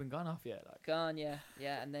legs must have been gone off yet. Like. Gone. Yeah.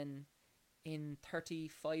 And then in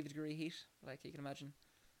 35-degree heat, like you can imagine.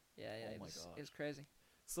 Yeah. Oh it my was, God. It was crazy.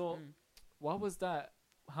 So, what was that?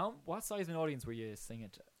 What size of an audience were you singing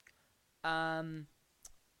to?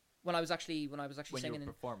 When I was actually When singing, you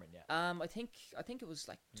were performing, yeah. I think it was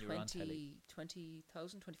like When you were on telly.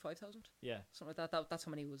 20,000, 25,000, Yeah. something like that. That's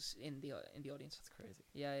how many was in the audience. That's crazy.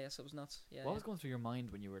 Yeah. So it was nuts. Yeah. What was going through your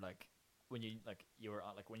mind when you were like, when you were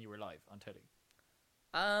when you were live on telly?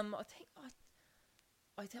 I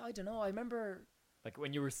think I don't know. I remember. Like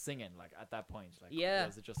when you were singing, like at that point, like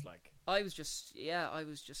was it just like I was just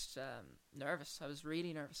nervous. I was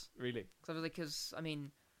really nervous. really? Because I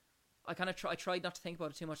mean, I kind of I tried not to think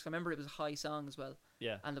about it too much. 'Cause I remember it was a high song as well.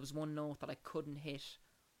 Yeah. And there was one note that I couldn't hit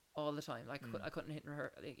all the time. Like I couldn't hit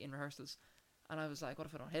in rehearsals. And I was like, what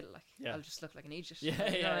if I don't hit it? Like, I'll just look like an idiot.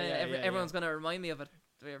 Everyone's gonna remind me of it.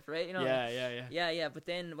 Yeah. But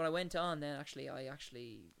then when I went on, then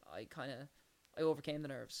I overcame the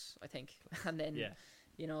nerves, I think. And then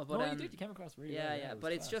but you did. You came across really well. Yeah.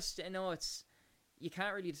 But it's just you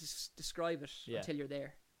can't really describe it until you're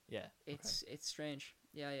there. Yeah. It's strange.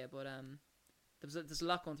 Yeah. But there's a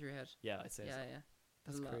lot going through your head. Yeah, I'd say. Yeah.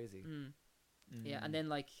 That's crazy. Yeah, and then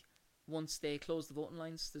like once they close the voting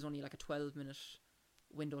lines, there's only like a 12-minute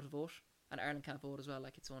window to vote, and Ireland can't vote as well.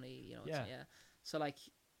 Like it's only So like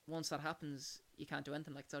once that happens, you can't do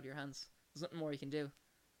anything. Like it's out of your hands. There's nothing more you can do.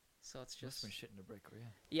 So it's just been shitting a brick, were you?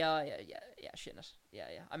 Yeah, shitting it. Yeah.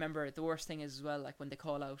 I remember the worst thing is as well, like when they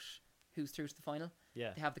call out who's through to the final.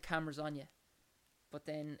 Yeah. They have the cameras on you, but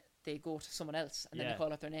then they go to someone else and then they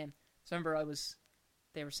call out their name. So I remember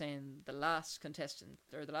they were saying the last contestant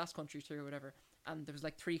or the last country through or whatever, and there was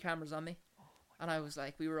like 3 cameras on me, and I was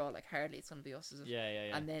like, we were all like, hardly it's gonna be us, is it?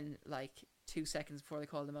 Yeah. And then like 2 seconds before they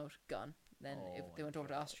called them out, gone. Then they went over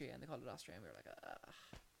to God. Austria and they called it Austria, and we were like,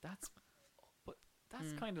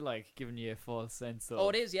 That's kind of like giving you a false sense of. Oh,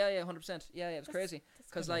 it is, yeah, 100%. Yeah, it was crazy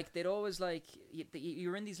because like they'd always like you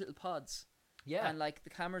were in these little pods, and like the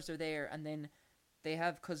cameras are there, and then they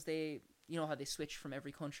have because they. You know how they switch from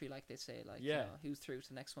every country, like they say, like who's through to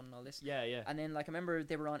the next one and all this. Yeah. And then like I remember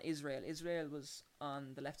they were on Israel. Israel was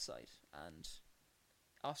on the left side, and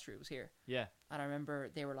Austria was here. Yeah. And I remember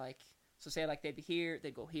they were like, so say like they'd be here,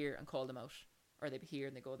 they'd go here and call them out, or they'd be here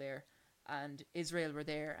and they go there, and Israel were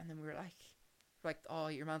there, and then we were like, oh,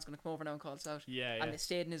 your man's gonna come over now and call us out. Yeah. And they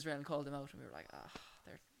stayed in Israel and called them out, and we were like,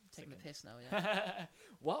 they're taking the piss now. Yeah.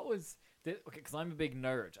 What was okay? Because I'm a big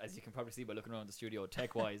nerd, as you can probably see by looking around the studio,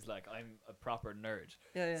 tech wise. Like I'm a proper nerd.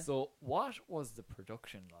 Yeah. So what was the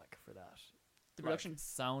production like for that? The production,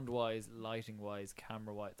 sound wise, lighting wise,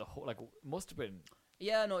 camera wise, the whole must have been.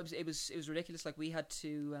 Yeah, no, it was ridiculous. Like we had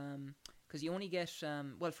to, because you only get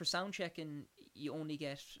for sound checking, you only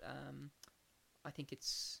get I think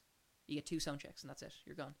you get 2 sound checks and that's it.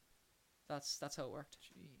 You're gone. That's how it worked.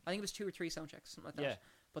 Jeez. I think it was 2 or 3 sound checks, something like that. Yeah.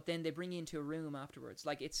 But then they bring you into a room afterwards.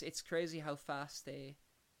 Like it's crazy how fast they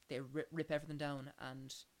rip everything down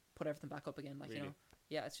and put everything back up again. Like really?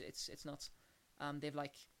 It's nuts. They've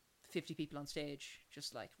like 50 people on stage,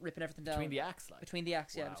 just like ripping everything down between the acts. Wow.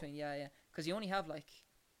 Because you only have like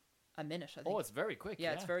a minute, I think. Oh, it's very quick.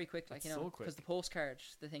 Yeah, it's very quick. Like, so because the postcard,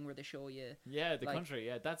 the thing where they show you. Yeah, the country.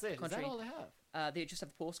 Yeah, that's it. Is that all they have? They just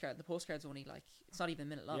have the postcard. The postcard's only like it's not even a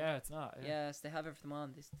minute long. Yeah, it's not. Yeah, so they have everything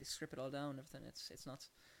on. They strip it all down. Everything. It's nuts.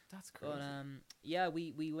 That's crazy. But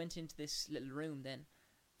we went into this little room then,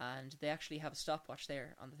 and they actually have a stopwatch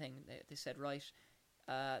there on the thing. They said, right,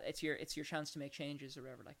 it's your chance to make changes or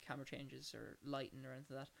whatever, like camera changes or lighting or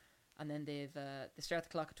anything like that. And then they start the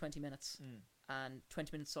clock at 20 minutes, and 20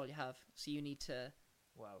 minutes is all you have. So you need to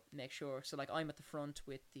make sure. So like I'm at the front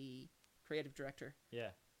with the creative director.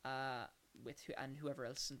 Yeah. And whoever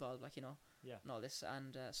else is involved, like and all this,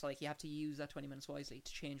 and so like you have to use that 20 minutes wisely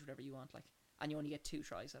to change whatever you want, like. And you only get 2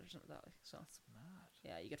 tries at it or something like that. So that's mad.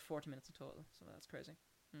 Yeah, you get 40 minutes in total. So that's crazy.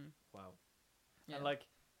 Wow. Yeah. And like,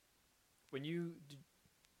 when you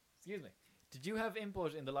did you have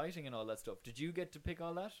input in the lighting and all that stuff? Did you get to pick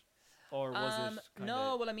all that? or was it? Kinda...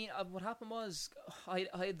 No, well, I mean, what happened was I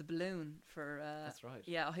had the balloon for. That's right.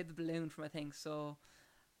 Yeah, I had the balloon for my thing, so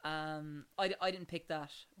I didn't pick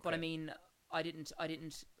that, but I mean, I didn't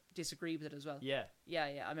disagree with it as well. Yeah.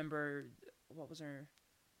 I remember, what was her?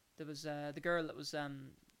 There was the girl that was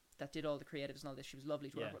that did all the creatives and all this. She was lovely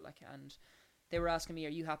to work with, like, and they were asking me, "Are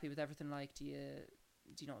you happy with everything? Like, are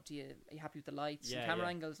you happy with the lights and camera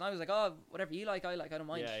angles?" And I was like, "Oh, whatever you like, I like. I don't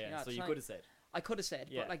mind." Yeah. So you could have said. I could have said,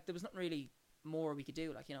 but like, there was nothing really more we could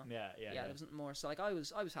do, like, Yeah. There wasn't more. So like, I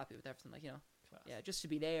was happy with everything, like, Class. Yeah, just to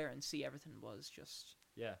be there and see everything was just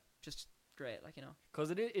great, like, because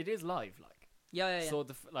it is live, like. Yeah. So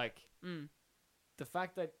the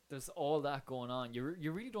fact that there's all that going on,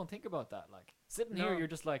 you really don't think about that. Like, sitting here, you're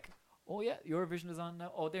just like, oh yeah, Eurovision is on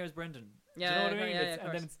now. Oh, there's Brendan. Yeah, do you know what I mean?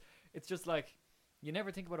 And then it's just like, you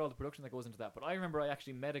never think about all the production that goes into that. But I remember I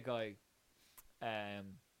actually met a guy.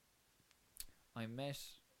 I met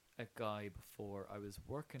a guy before. I was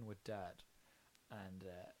working with Dad, and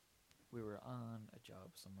we were on a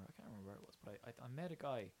job somewhere. I can't remember where it was, but I met a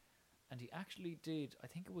guy, and he actually did. I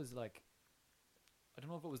think it was like, I don't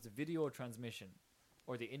know if it was the video transmission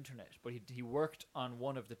or the internet, but he worked on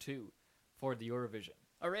one of the two for the Eurovision.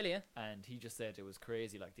 Oh, really? Yeah. And he just said it was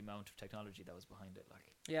crazy, like the amount of technology that was behind it.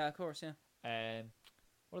 Like, yeah, of course, yeah.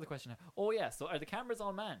 What other question? Oh yeah, so are the cameras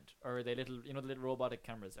all manned, or are they little, the little robotic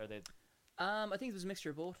cameras? Are they? I think it was a mixture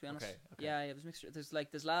of both, to be honest. Okay. Yeah, it was a mixture.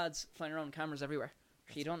 There's lads flying around with cameras everywhere.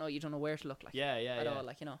 You don't know where to look, like. At all,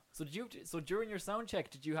 like, So so during your sound check,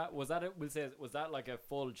 did you was that like a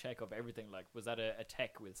full check of everything? Like, was that a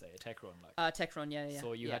tech? We'll say a tech run, like. Tech run, yeah.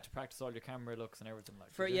 So you had to practice all your camera looks and everything, like.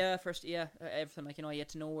 Everything, like, you had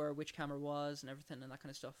to know which camera was and everything and that kind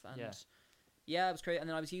of stuff. And it was great. And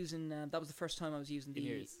then I was using that was the first time I was using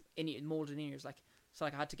the molded in-ears, like. So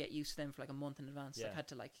like I had to get used to them for like a month in advance. Yeah. Like, I had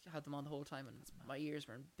to like have them on the whole time, and my ears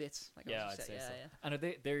were in bits. Like, I'd say so. Yeah. And are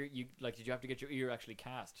they? Did you have to get your ear actually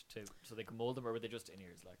cast so they could mold them, or were they just in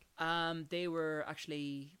ears? Like, they were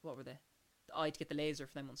actually, what were they? I had to get the laser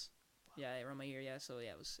for them ones. Wow. Yeah, around my ear. Yeah, so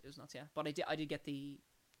yeah, it was nuts. Yeah, but I did get the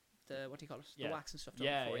what do you call it? The wax and stuff done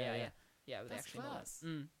before. Yeah. That's class.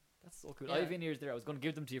 That's so cool. I have in ears there. I was going to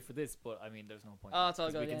give them to you for this, but I mean, there's no point. Oh, it's all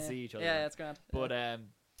good. We can see each other. Yeah, it's grand. But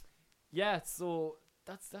so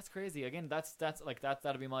that's crazy. Again, that's like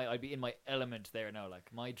that'd be I'd be in my element there now.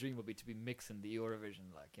 Like, my dream would be to be mixing the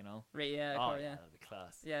Eurovision, like, Right, yeah, oh, yeah. That'd be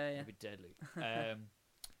class. Yeah. That'd be deadly.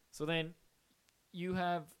 So then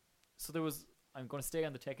there was, I'm going to stay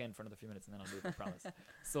on the tech end for another few minutes and then I'll move, I promise.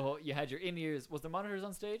 So you had your in-ears. Was there monitors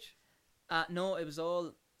on stage? No, it was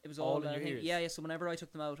all in your ears. Yeah. So whenever I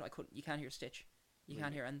took them out, you can't hear a stitch. You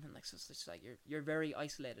can't hear anything, like, so it's just like you're very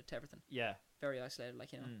isolated to everything. Yeah. Very isolated,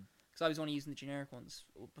 like, Because I was only using the generic ones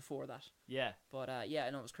before that. Yeah. But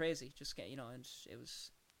it was crazy. Just get, and it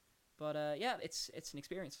was. But it's an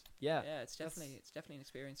experience. Yeah. Yeah, it's definitely an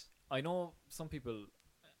experience. I know some people.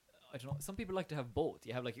 I don't know. Some people like to have both.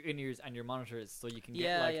 You have like your in-ears and your monitors, so you can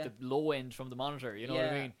get the low end from the monitor. You know what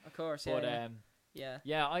I mean? Of course. But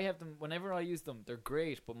yeah, I have them. Whenever I use them, they're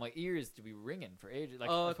great. But my ears to be ringing for ages. Like,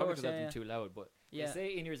 of course, because I have them too loud. But they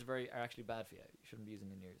say in-ears are actually bad for you. You shouldn't be using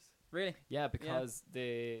in-ears. Really? Yeah, because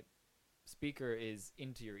the speaker is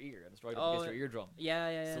into your ear and it's right up against your eardrum.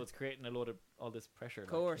 Yeah. So it's creating a load of all this pressure. Of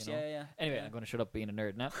course, yeah. Anyway, I'm going to shut up being a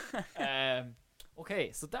nerd now.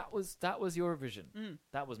 Okay, so that was Eurovision.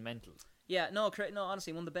 That was mental. Yeah, no,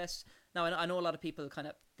 honestly, one of the best. Now, I know a lot of people kind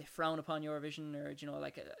of, they frown upon Eurovision, or,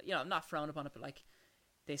 not frown upon it, but like,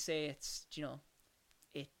 they say it's,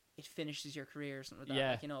 it finishes your career or something like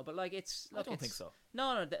that. Yeah. But like, it's... Look, I don't think so.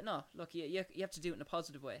 No, look, you have to do it in a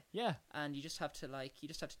positive way. Yeah. And you just have to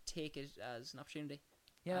take it as an opportunity.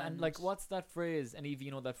 Yeah, and like, what's that phrase? And Eve,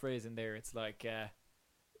 you know that phrase in there, it's like,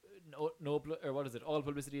 or what is it? All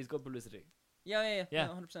publicity is good publicity. Yeah,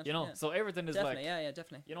 100%. So everything is definitely,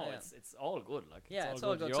 definitely. It's all good. Like, it's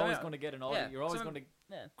all good. You're always going to get you're always going to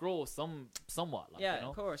grow somewhat. Like,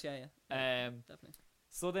 of course, definitely.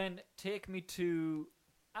 So then, take me to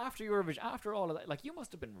after Eurovision. After all of that, like, you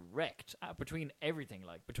must have been wrecked between everything,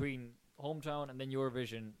 like between Hometown and then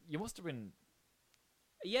Eurovision. You must have been.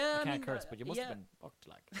 Yeah, I can't curse, but you must have been fucked.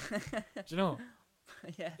 Like, do you know?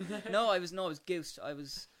 Yeah. No, I was goosed. I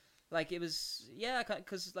was like, it was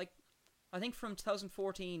because like. I think from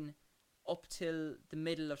 2014 up till the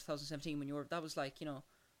middle of 2017, when that was like,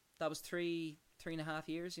 that was 3.5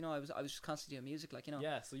 years. I was just constantly doing music, like,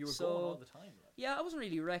 Yeah, so you were going all the time. Like. Yeah, I wasn't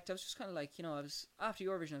really wrecked. I was just kind of like, I was after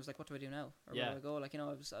Eurovision. I was like, what do I do now? Or where do I go? Like, I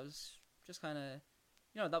was just kind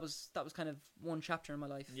of, that was kind of one chapter in my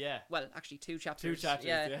life. Yeah. Well, actually, two chapters.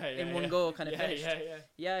 Yeah, in one go, kind of finished.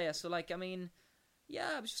 Yeah. So like, I mean,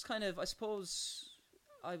 I was just kind of, I suppose.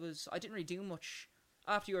 I didn't really do much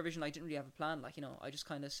after Eurovision. I didn't really have a plan. Like, you know, I just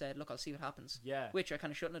kind of said, look, I'll see what happens. Yeah. Which I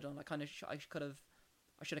kind of shouldn't have done.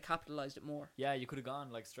 I should have capitalized it more. Yeah, you could have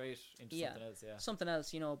gone like straight into something else. Yeah. Something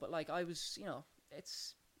else, you know. But like I was, you know,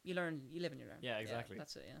 it's you learn, you live and you learn. Yeah, exactly.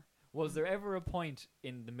 That's it. Yeah. Was there ever a point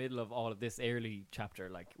in the middle of all of this early chapter,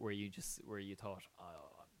 like where you thought,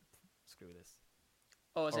 oh, screw this?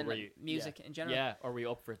 Oh, as or in were like, you, music in general? Yeah, or were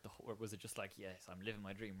you up for it? Or was it just like, yes, I'm living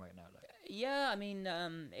my dream right now? Like, yeah, I mean,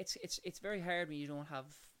 it's very hard when you don't have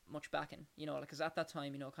much backing, you know, because at that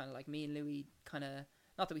time, you know, kind of like me and Louis, kind of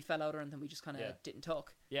not that we fell out or anything, we just kind of didn't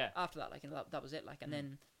talk. Yeah. After that, like, you know, that was it, like, and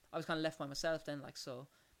then I was kind of left by myself then, like, so,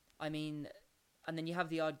 I mean, and then you have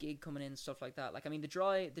the odd gig coming in and stuff like that. Like, I mean, the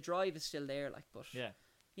drive is still there, like, but yeah,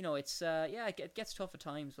 you know, it's it gets tough at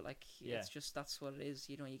times, but like, Yeah. it's just that's what it is.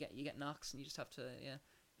 You know, you get knocks and you just have to you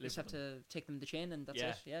just have Live with to take them to the chin, and that's Yeah.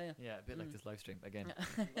 it. Yeah. yeah, a bit like this live stream again.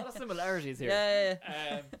 A lot of similarities here.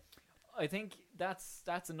 Yeah. I think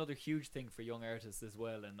that's another huge thing for young artists as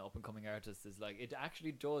well, and up and coming artists, is like it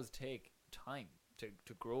actually does take time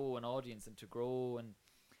to grow an audience and to grow, and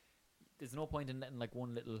there's no point in letting like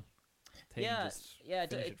one little thing just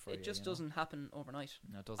finish it for you. It just you know? doesn't happen overnight.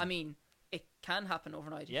 No, it doesn't. I mean, it can happen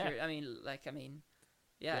overnight. Yeah.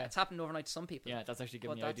 Yeah, it's happened overnight to some people. Yeah, that's actually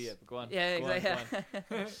giving But me an idea. But go on. Yeah, Go on, exactly.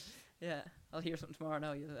 go on. Yeah, I'll hear something tomorrow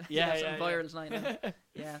now. You Yeah, have yeah, something viral tonight.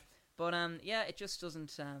 Yeah, but it just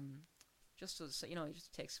doesn't. Just does, you know, it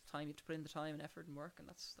just takes time. You have to put in the time and effort and work, and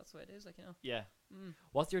that's the way it is. Like, you know. Yeah.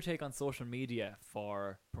 What's your take on social media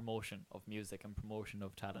for promotion of music and promotion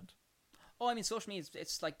of talent? Oh, I mean, social media,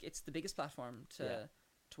 it's the biggest platform to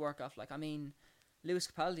work off. Like, I mean, Lewis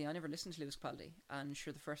Capaldi, I never listened to Lewis Capaldi, and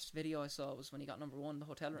sure, the first video I saw was when he got number 1 in the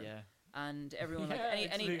hotel room. Yeah. And everyone, Yeah,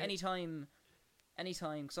 like, actually. anytime,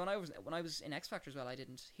 because when I was in X Factor as well, I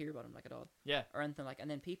didn't hear about him, like, at all. Yeah. Or anything, like, and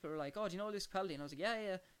then people were like, oh, do you know Lewis Capaldi? And I was like,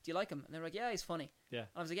 yeah, do you like him? And they were like, yeah, he's funny. Yeah. And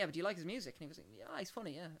I was like, yeah, but do you like his music? And he was like, yeah, he's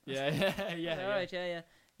funny, yeah. Yeah. All right, yeah.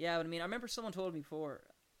 Yeah, but I mean, I remember someone told me before,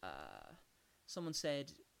 someone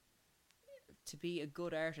said, to be a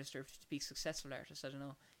good artist or to be a successful artist, I don't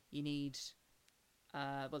know, you need,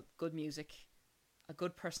 good music, a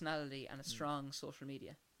good personality, and a strong social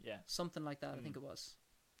media. Yeah. Something like that, I think it was.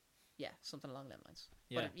 Yeah, something along them lines.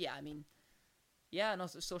 Yeah. But I mean, yeah, no,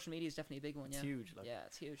 social media is definitely a big one. It's Yeah, huge. Like. yeah,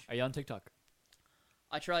 it's huge. Are you on TikTok?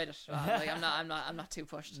 I tried it. Like, I'm not too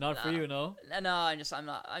pushed. Not for you, no. No, I'm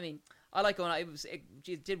not. I mean, I like going.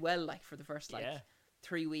 It did well, like, for the first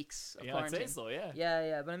 3 weeks of Yeah, I'd quarantine. say so. Yeah.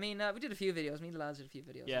 Yeah. But I mean, we did a few videos. Me and the lads did a few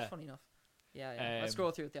videos. Yeah. It was funny enough. Yeah. I scroll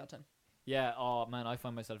through it the odd time. Yeah. Oh man, I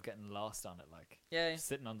find myself getting lost on it. Like. Yeah. Just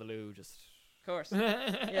sitting on the loo, just. Of course.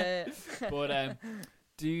 Yeah. But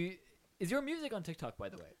is your music on TikTok, by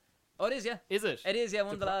the way? Oh, it is. Yeah. Is it? It is. Yeah.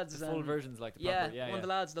 One of the lads. The full versions, like the yeah, proper. Yeah. One of the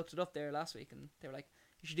lads looked it up there last week, and they were like,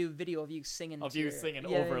 "You should do a video of you singing." Of you singing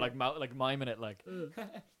over like miming it, like.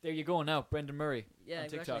 There you go now, Brendan Murray. Yeah, on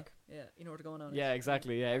exactly. TikTok. Yeah, you know where to go now. Yeah,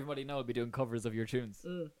 exactly. Yeah, everybody now will be doing covers of your tunes.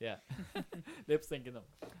 Yeah, lip syncing them.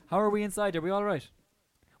 How are we inside? Are we all right?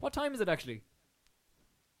 What time is it actually?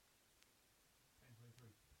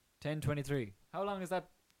 10:23. How long is that?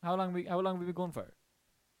 How long have we been going for?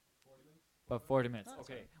 40 minutes. About 40 minutes. Oh,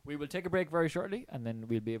 Okay, sorry. we will take a break very shortly, and then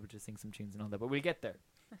we'll be able to sing some tunes and all that. But we'll get there.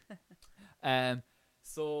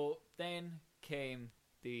 So then came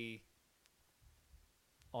the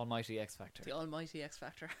almighty X Factor. The almighty X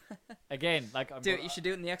Factor. Again, like I'm You should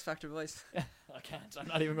do it in the X Factor voice. I can't. I'm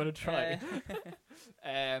not even going to try.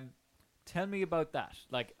 Tell me about that.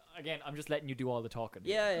 Like, again, I'm just letting you do all the talking.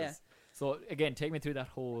 Yeah. So again, take me through that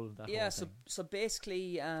whole. Yeah. Whole thing. So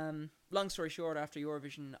basically, long story short, after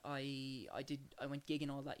Eurovision, I went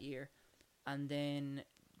gigging all that year, and then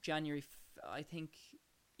January, I think.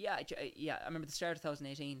 Yeah. I remember the start of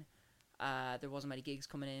 2018. There wasn't many gigs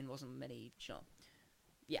coming in. Wasn't many.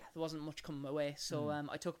 There wasn't much coming my way. So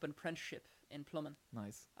I took up an apprenticeship in plumbing.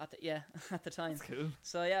 Nice. At the time. That's cool.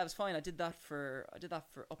 So yeah, it was fine. I did that for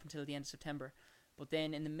up until the end of September. But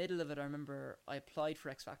then in the middle of it, I remember I applied for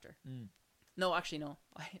X Factor. No, actually, no.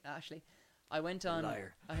 I went on.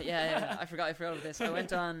 Liar. Yeah. I forgot about this. I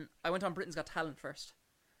went on Britain's Got Talent first.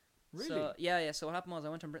 Really? So, yeah. So what happened was I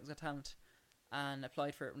went on Britain's Got Talent and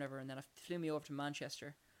applied for it whenever, and then I flew me over to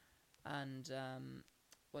Manchester, and I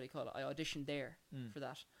auditioned there for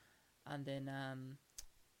that, and then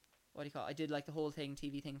I did like the whole thing,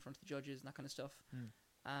 TV thing in front of the judges and that kind of stuff,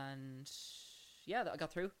 and yeah, I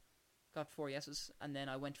got through. Got 4 yeses, and then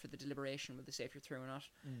I went for the deliberation whether they say if you're through or not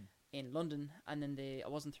in London, and then I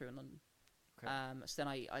wasn't through in London. Okay. So then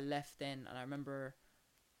I left then, and I remember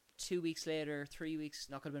 2 weeks later, 3 weeks,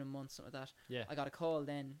 not could have been a month, something like that. Yeah. I got a call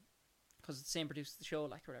then because the same produced the show,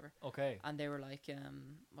 like, or whatever. Okay. And they were like,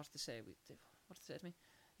 what did they say? What did they say to me?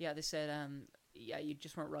 Yeah, they said, yeah, you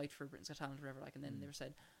just weren't right for Britain's Got Talent or whatever. Like, and then they were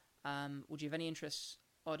said, would you have any interest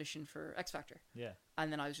audition for X Factor? Yeah.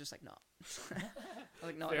 And then I was just like, no. I was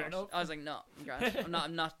like, no, Fair I don't. enough. I was like, no, I'm grand.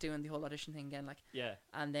 I'm not doing the whole audition thing again. Like, Yeah.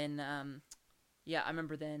 and then, yeah, I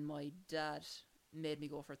remember then my dad made me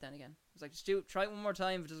go for it then again. He was like, just do it, try it one more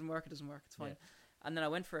time. If it doesn't work, it doesn't work. It's fine. Yeah. And then I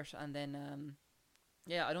went for it, and then,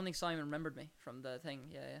 yeah, I don't think Simon remembered me from the thing.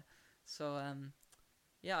 Yeah. So,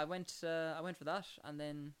 yeah, I went for that, and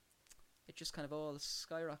then it just kind of all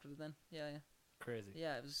skyrocketed then. Yeah. Crazy.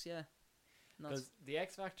 Yeah, it was, yeah. Because the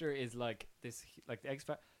X Factor is like this, like the X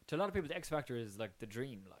Factor, to a lot of people, the X Factor is like the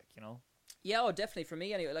dream, like, you know? Yeah, oh, definitely for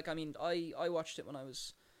me anyway. Like, I mean, I watched it when I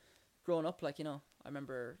was growing up, like, you know, I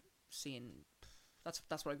remember seeing, that's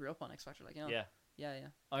what I grew up on, X Factor, like, you know? Yeah. Yeah.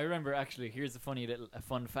 I remember, actually, here's a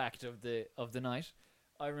fun fact of the night.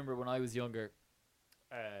 I remember when I was younger,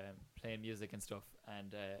 playing music and stuff,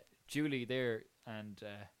 and Julie there, and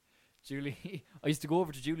Julie, I used to go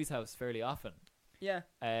over to Julie's house fairly often. Yeah.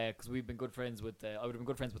 Because we've been good friends with, I would have been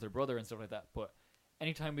good friends with her brother and stuff like that. But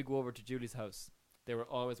anytime we go over to Julie's house, they were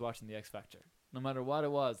always watching the X Factor. No matter what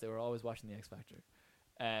it was, they were always watching the X Factor.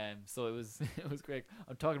 So it was it was great.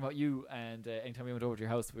 I'm talking about you, and anytime we went over to your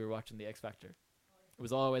house, we were watching the X Factor. It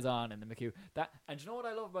was always on in the McHugh. And you know what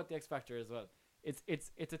I love about the X Factor as well? It's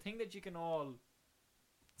a thing that you can all.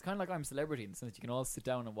 It's kind of like I'm Celebrity in the sense that you can all sit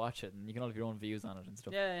down and watch it, and you can all have your own views on it and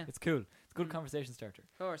stuff. Yeah. It's cool. It's a good conversation starter.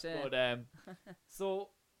 Of course, yeah. But so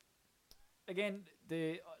again,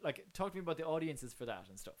 talk to me about the audiences for that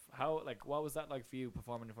and stuff. How, like, what was that like for you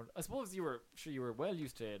performing in front? I suppose you were well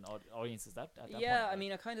used to audiences at that point. Yeah, I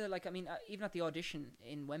mean, even at the audition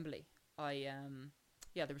in Wembley, there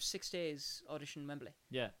were 6 days audition in Wembley.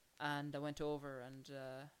 Yeah. And I went over, and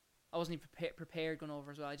I wasn't even prepared going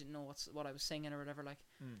over as well. I didn't know what I was singing or whatever, like,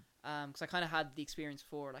 because I kind of had the experience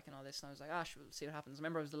before, like, and all this, and I was like, sure, we'll see what happens. I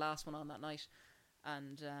remember I was the last one on that night,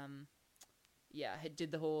 and I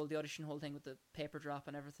did the audition whole thing with the paper drop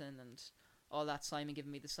and everything, and all that. Simon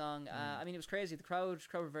giving me the song. I mean, it was crazy. The crowd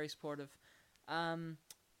were very supportive.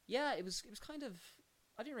 It was kind of.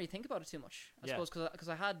 I didn't really think about it too much, I suppose, because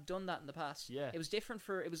I had done that in the past. Yeah. It was different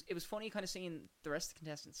it was funny kind of seeing the rest of the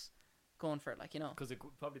contestants going for it, like, you know, because it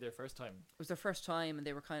probably their first time. It was their first time, and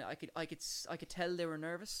they were kind of. I could tell they were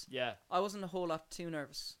nervous. Yeah. I wasn't a whole lot too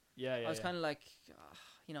nervous. Yeah. I was kind of like,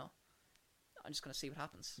 you know, I'm just gonna see what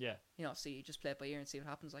happens. Yeah. You know, just play it by ear and see what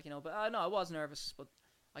happens, like, you know. But no, I was nervous, but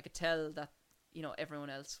I could tell that, you know,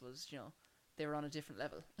 everyone else was, you know, they were on a different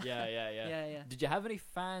level. Yeah. Yeah. Did you have any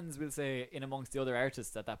fans, we'll say, in amongst the other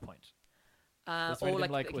artists at that point? Was there any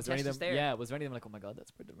of them like, oh my god,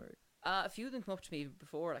 that's Brendan Murray? A few of them come up to me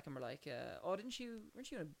before, like, and were like, weren't you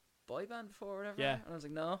in a boy band before or whatever? Yeah. And I was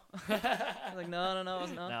like, no. I was like, no, I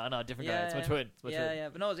wasn't. No, different guy. It's my twin. Yeah.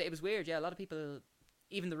 But no, it was weird. Yeah, a lot of people,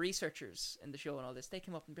 even the researchers in the show and all this, they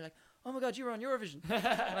came up and be like, oh my god, you were on Eurovision. And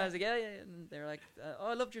I was like, yeah. And they were like,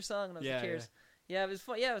 I loved your song. And I was like, cheers. Yeah, it was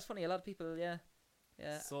fun. Yeah, it was funny. A lot of people, yeah.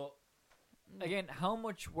 So, again, how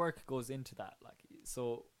much work goes into that? Like,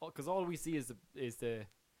 so, because all we see is the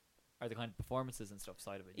kind of performances and stuff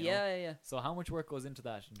side of it. You know? Yeah. So how much work goes into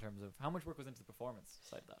that in terms of how much work goes into the performance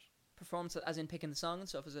side of that? Performance, as in picking the song and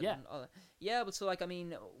stuff, is it? Yeah. Yeah, but so, like, I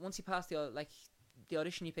mean, once you pass the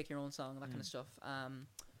audition, you pick your own song and that kind of stuff. I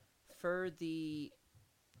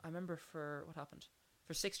remember for what happened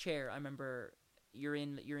for Six Chair, I remember you're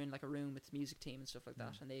in like a room with the music team and stuff like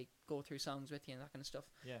that, and they go through songs with you and that kind of stuff.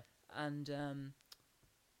 Yeah. And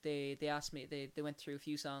they asked me, they went through a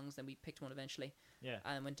few songs, then we picked one eventually. Yeah.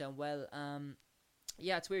 And it went down well.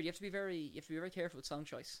 Yeah, it's weird. You have to be very careful with song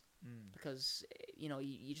choice, because, you know,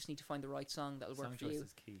 you just need to find the right song that'll work for you. Song choice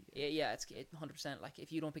is key. Yeah, it's 100%. Like,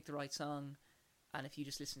 if you don't pick the right song, and if you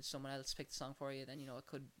just listen to someone else pick the song for you, then, you know, it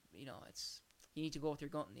could, you know, you need to go with your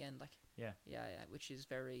gut in the end. Like, yeah, which is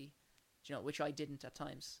very, you know, which I didn't at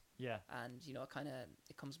times. Yeah. And, you know,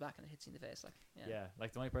 it comes back and it hits you in the face. Like, yeah,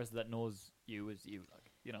 like the only person that knows you is you.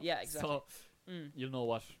 Like, you know. Yeah, exactly. So you'll know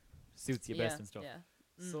what suits you best and stuff. Yeah.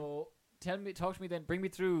 So talk to me then. Bring me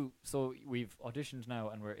through. So we've auditioned now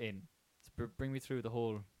and we're in. So bring me through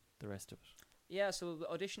the rest of it. Yeah. So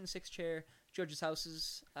audition, Six Chair, judges'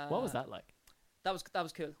 houses. What was that like? That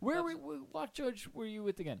was cool. What judge were you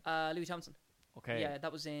with again? Louis Thompson. Okay. Yeah,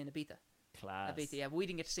 that was in Ibiza. Class. Ibiza, yeah, but we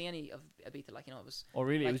didn't get to see any of Ibiza. Like, you know, it was. Oh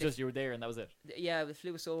really? Like, it was just you were there and that was it. Yeah, they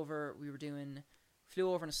flew us over.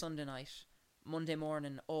 Flew over on a Sunday night, Monday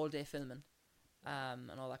morning, all day filming,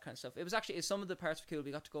 and all that kind of stuff. It was actually some of the parts were cool.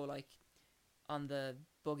 We got to go like on the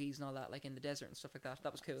buggies and all that, like in the desert and stuff like that.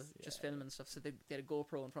 That was cool. Nice, Just yeah. filming and stuff. So they had a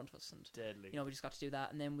GoPro in front of us, and Deadly. you know, we just got to do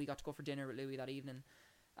that, and then we got to go for dinner with Louis that evening.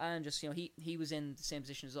 And just, you know, he was in the same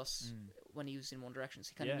position as us when he was in One Direction,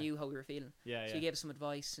 so he kind of Yeah. knew how we were feeling. Yeah, So yeah. he gave us some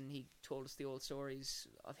advice, and he told us the old stories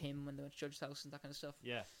of him when they went to Judge's house and that kind of stuff.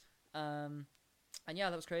 Yeah. And yeah,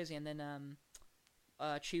 that was crazy. And then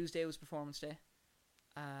Tuesday was performance day,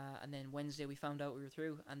 and then Wednesday we found out we were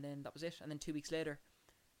through, and then that was it. And then 2 weeks later,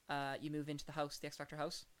 you move into the house, the X Factor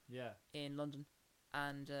house Yeah. in London,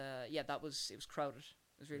 and yeah, it was crowded.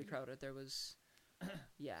 It was really crowded. There was,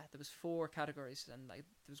 yeah, there was 4 categories, and like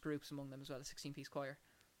there was groups among them as well, a 16-piece choir.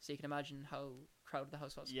 So you can imagine how crowded the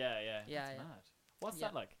house was. Yeah, yeah. Yeah, That's yeah. mad. What's Yeah.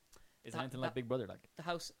 that like? Is it That- anything like that- Big Brother like? The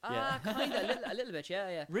house, Yeah. kind of, a little bit,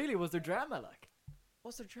 yeah. Really? Was there drama like?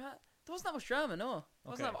 Was there There wasn't that much drama, no.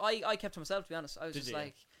 Okay. I kept to myself, to be honest. I was Did just you?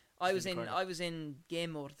 like, I was in the in corner. I was in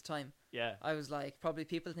game mode at the time. Yeah. I was like, probably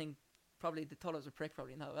people think, probably they thought I was a prick,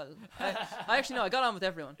 probably not. Well, I actually know I got on with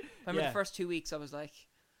everyone. I remember Yeah. the first 2 weeks, I was like,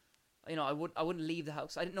 you know, I wouldn't leave the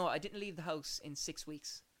house. I didn't leave the house in 6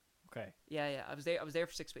 weeks. Okay. Yeah, I was there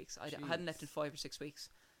for 6 weeks. I hadn't left in Jeez. 5 or 6 weeks.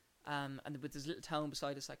 And with this little town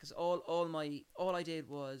beside us, like, cause all I did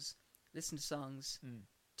was listen to songs,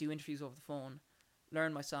 do interviews over the phone,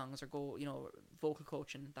 learn my songs, or go, you know, vocal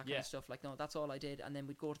coaching, that kind Yeah. of stuff. Like, no, that's all I did. And then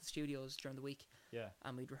we'd go to the studios during the week, Yeah.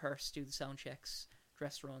 and we'd rehearse, do the sound checks,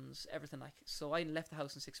 dress runs, everything. Like, so I left the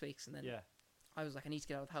house in 6 weeks, and then Yeah. I was like, I need to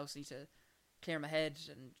get out of the house. I need to clear my head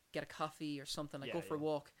and get a coffee or something. Like, Yeah, go for a yeah.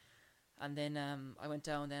 walk. And then I went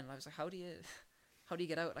down. Then and I was like, how do you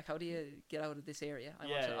get out? Like, how do you get out of this area?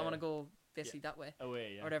 I want to go basically that way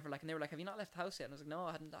Away. Yeah. or whatever. Like, and they were like, have you not left the house yet? And I was like, no,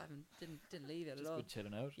 I didn't leave yet at Just all. good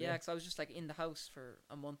chilling out. Yeah, because I was just like in the house for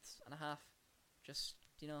a month and a half, just,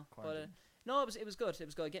 you know. But Quarantine. no, it was good. It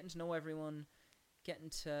was good getting to know everyone.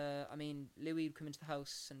 Getting to, I mean, Louis would come into the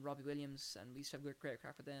house and Robbie Williams, and we used to have great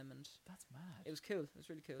crack with them, and That's mad. it was cool. It was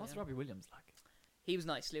really cool. What's yeah. Robbie Williams like? He was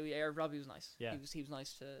nice. Robbie was nice. Yeah. He was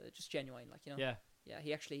nice to just genuine, like, you know. Yeah. Yeah,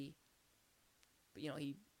 he actually, but you know,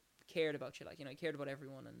 he cared about you, like, you know, he cared about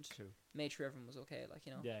everyone and True. made sure everyone was okay, like,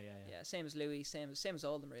 you know. Yeah. Yeah, same as Louis, same as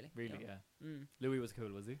all of them, really. you Really? know. Yeah. Mm. Louis was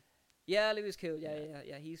cool, was he? Yeah, Louis was cool. Yeah.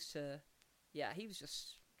 Yeah. He used to, yeah, he was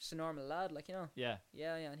just a normal lad, like, you know. Yeah.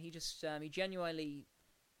 Yeah, and he just, he genuinely,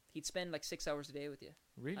 he'd spend like 6 hours a day with you,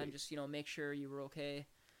 Really? and just, you know, make sure you were okay.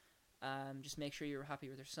 Just make sure you were happy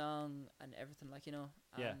with your song and everything, like, you know.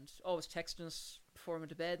 And Yeah. always texting us before we went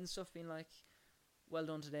to bed and stuff, being like, "Well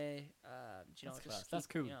done today." You know, That's just class. That's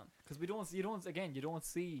cool. You know. Because you don't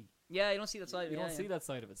see Yeah, you don't see that side. you of it, don't see that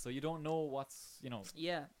side of it, so you don't know what's, you know.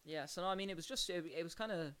 Yeah. So no, I mean, it was just it was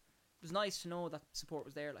kind of, it was nice to know that support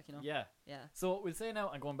was there, like, you know. Yeah. Yeah. So we'll say now,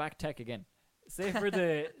 I'm going back tech again. Say for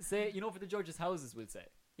the for the judges' houses, we'll say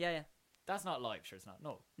Yeah. that's not live. Sure, it's not.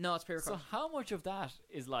 No. No, it's So pre-recorded. how much of that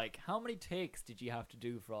is like? How many takes did you have to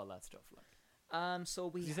do for all that stuff? Like, So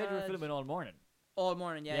we 'cause you said you were had- filming all morning. all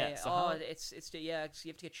morning. Yeah, Yeah. so Oh, how- it's yeah. So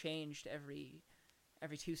you have to get changed every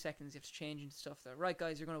 2 seconds. You have to change into stuff. Right,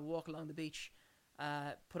 guys, you're gonna walk along the beach.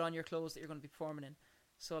 Put on your clothes that you're gonna be performing in.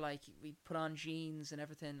 So like we put on jeans and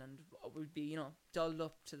everything, and we'd be, you know, dolled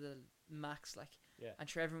up to the max, like. Yeah. And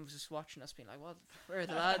sure, everyone was just watching us, being like, "What? Where are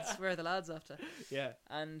the lads? Where are the lads after?" Yeah.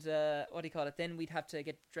 And what do you call it? Then we'd have to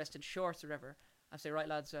get dressed in shorts or whatever. And say, "Right,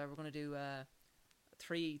 lads, we're going to do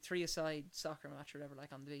three-a-side soccer match or whatever,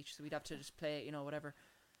 like on the beach." So we'd have to just play, you know, whatever.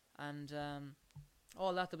 And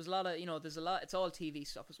all that. There was a lot of, you know, there's a lot. It's all TV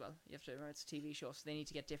stuff as well. You have to remember it's a TV show, so they need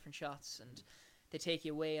to get different shots, and they take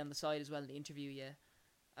you away on the side as well. And they interview you,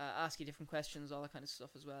 ask you different questions, all that kind of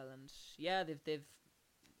stuff as well. And yeah, they've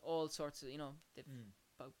all sorts of, you know, they've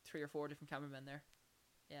about 3 or 4 different cameramen there.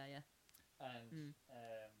 Yeah. And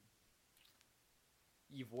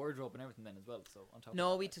you've wardrobe and everything then as well. So on top.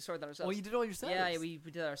 No, of we that. had to sort that ourselves. Oh, you did all yourselves. Yeah, we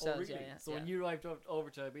did it Oh, ourselves. really? Yeah. So yeah. when you arrived over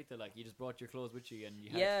to Ibiza, like you just brought your clothes with you, and you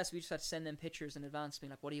had Yeah, so we just had to send them pictures in advance, being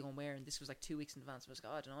like, "What are you going to wear?" And this was like 2 weeks in advance. I was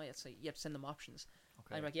like, "Oh, I don't know yet." So you have to send them options. Okay.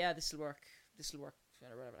 And I'm like, "Yeah, this will work, or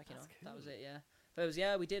whatever." Like, you know, That's that was cool. it. Yeah, but it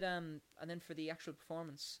was we did and then for the actual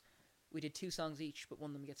performance, we did 2 songs each, but one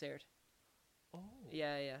of them gets aired. Oh.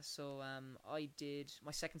 Yeah. So I did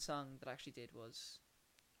my second song that I actually did was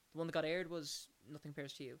the one that got aired was "Nothing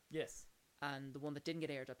Compares to You," Yes. and the one that didn't get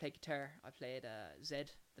aired, I played guitar. I played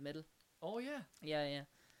Zed, the middle. Oh yeah. Yeah.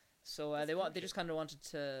 So That's they cool. just kind of wanted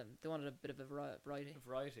a bit of a variety.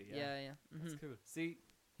 Variety. Yeah. Yeah. That's Mhm. cool. See,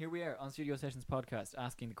 here we are on Studio Sessions podcast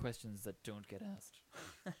asking the questions that don't get asked.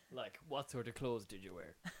 Like, what sort of clothes did you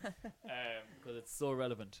wear? Because it's so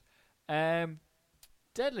relevant.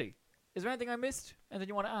 Deadly. Is there anything I missed? Anything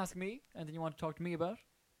you want to ask me? Anything you want to talk to me about?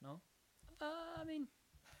 No? I mean,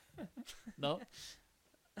 No?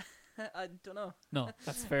 I don't know. No,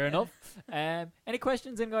 that's fair enough. Any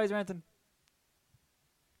questions in, guys, or anything?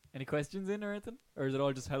 Any questions in or anything? Or is it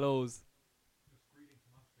all just hellos?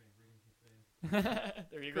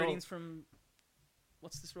 There you Greetings from...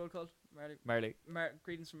 What's this road called? Marley.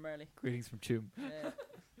 Greetings from Marley. Greetings from Tuam.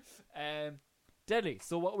 Deadly.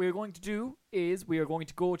 So what we're going to do is we are going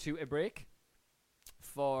to go to a break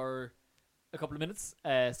for a couple of minutes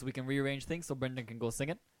so we can rearrange things so Brendan can go sing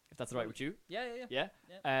it, if that's all right with you. Yeah.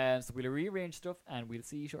 So we'll rearrange stuff and we'll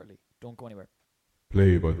see you shortly. Don't go anywhere.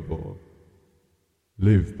 Play by the ball.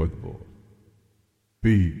 Live by the ball.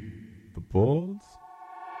 Be the balls.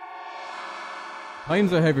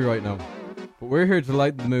 Times are heavy right now, but we're here to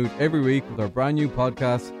lighten the mood every week with our brand new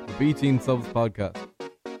podcast, the B-Team Subs Podcast.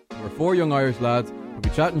 We're 4 young Irish lads who'll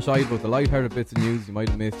be chatting shite about the light-hearted bits of news you might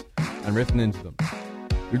have missed and riffing into them.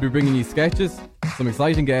 We'll be bringing you sketches, some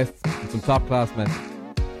exciting guests and some top-class messages.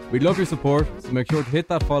 We'd love your support, so make sure to hit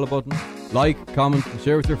that follow button, like, comment and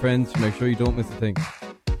share with your friends to make sure you don't miss a thing.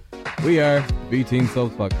 We are the B-Team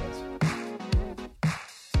Subs Podcast.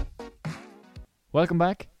 Welcome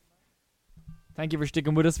back. Thank you for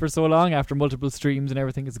sticking with us for so long after multiple streams and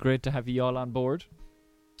everything. It's great to have you all on board.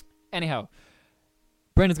 Anyhow,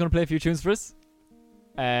 Brendan's going to play a few tunes for us.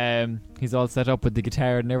 He's all set up with the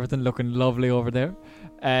guitar and everything, looking lovely over there.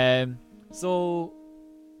 So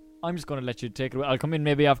I'm just going to let you take it away. I'll come in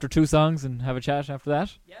maybe after 2 songs and have a chat after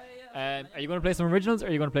that. Yeah. Are you going to play some originals or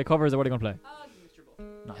are you going to play covers or what are you going to play? Mr. Bull.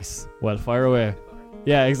 Nice. Well, fire away.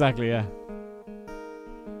 Yeah, exactly, yeah.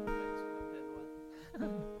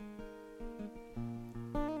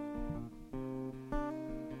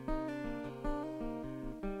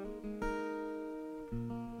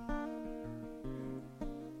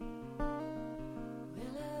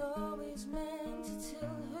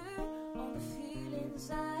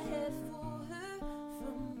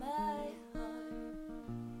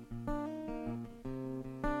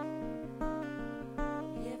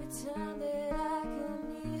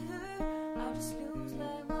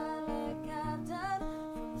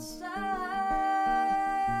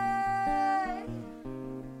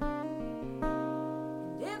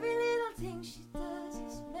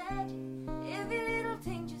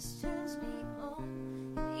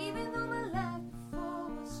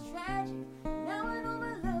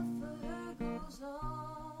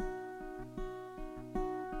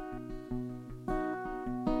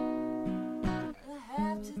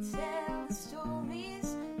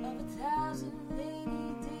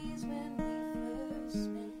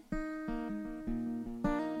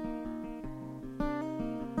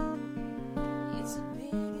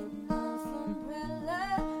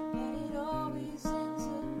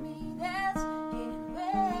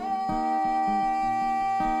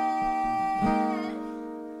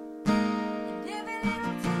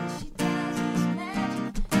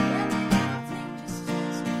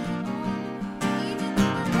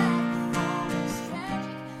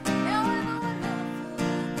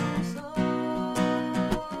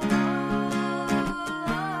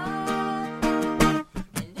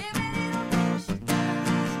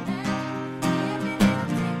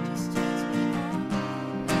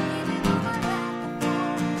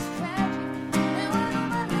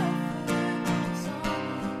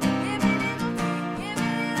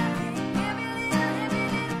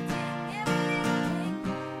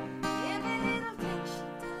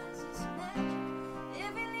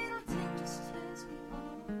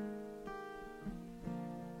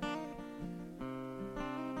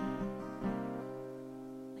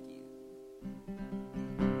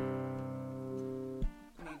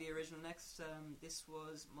 Next, this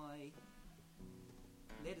was my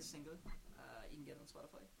latest single. You can get it on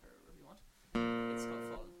Spotify or wherever you want. It's called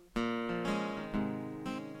Fallen.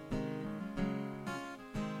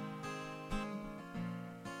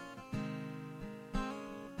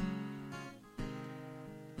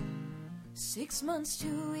 Six months,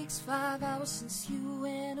 2 weeks, 5 hours since you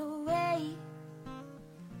went away.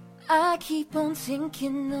 I keep on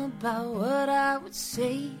thinking about what I would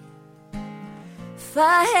say. If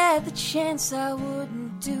I had the chance, I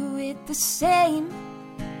wouldn't do it the same.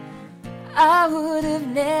 I would have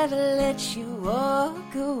never let you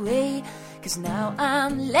walk away. 'Cause now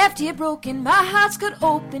I'm left here broken, my heart's cut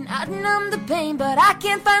open. I'd numb the pain, but I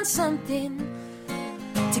can't find something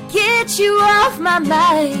to get you off my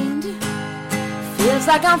mind. Feels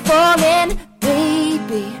like I'm falling,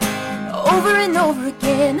 baby, over and over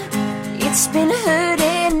again. It's been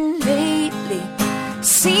hurting lately,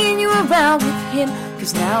 seeing you around with him.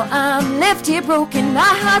 'Cause now I'm left here broken,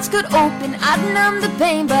 my heart's cut open. I'd numb the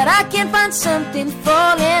pain, but I can't find something.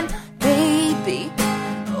 Falling, baby,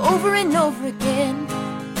 over and over again.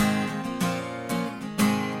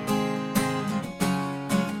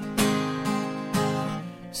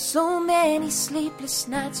 many sleepless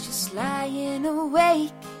nights just lying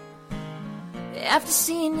awake. After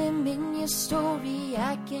seeing him in your story,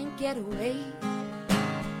 I can't get away.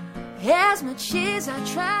 As much as I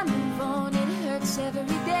try to move on, it hurts every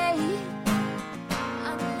day.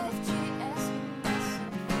 I'm left here asking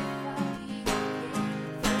myself if I'll be okay.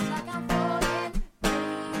 Feels like I'm falling, baby,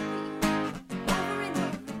 over and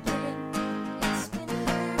over again. It's been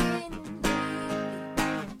hurting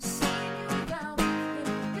lately, seeing you around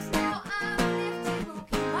again. 'Cause now I'm left here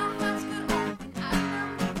broken, my heart's cut open. I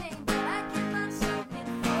numb the pain, but I can't find something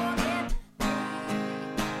falling, baby, over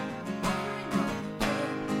and over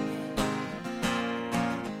again.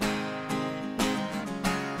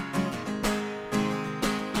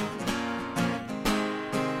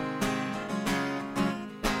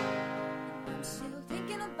 I'm still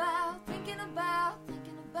thinking about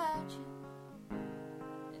you.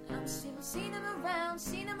 And I'm still seeing him around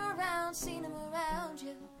you.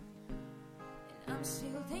 And I'm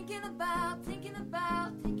still thinking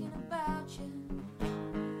about you.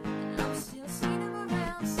 And I'm still seeing him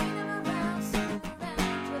around you.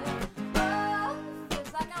 Oh,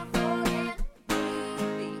 feels like I'm falling,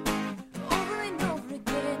 baby, over and over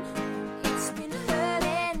again. It's been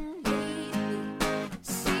hurting lately,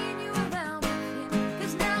 seeing you around again.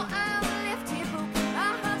 'Cause now I'm left here broken,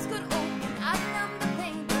 my heart's cut open. I've numbed the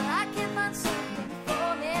pain, but I can't find something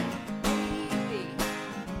falling, baby,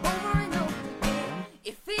 over and over again.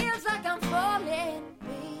 It feels like I'm falling,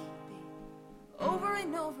 baby, over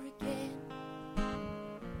and over again.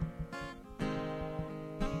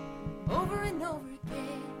 Over and over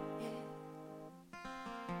again, yeah.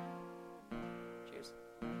 Cheers.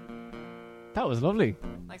 That was lovely.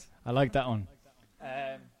 Thanks. I like that one.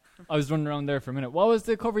 I was running around there for a minute. What was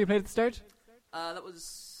the cover you played at the start? That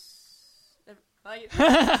was...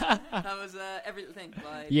 that was Every Little Thing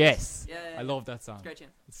by... Yes. Yeah. I love that song. It's a great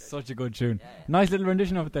tune. It's such a good tune. Yeah. Nice little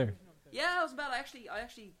rendition of it there. Yeah, it wasn't bad. I actually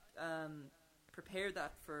prepared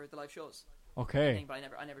that for the live shows. Okay. Thing, but I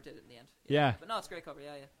never did it in the end. Yeah. But no, it's a great cover.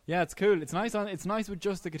 Yeah. Yeah, it's cool. It's nice it's nice with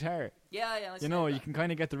just the guitar. Yeah. You know, you can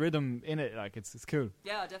kind of get the rhythm in it. Like it's cool.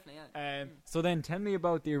 Yeah, definitely. Yeah. So then, tell me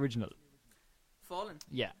about the original. Fallen.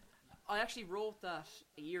 Yeah. I actually wrote that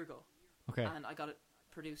a year ago. Okay. And I got it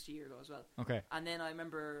produced a year ago as well. Okay. And then I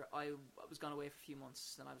remember I was gone away for a few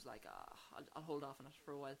months, and I was like, I'll hold off on it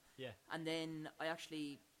for a while. Yeah. And then I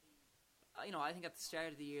actually, I think at the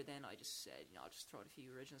start of the year, then I just said, I'll just throw out a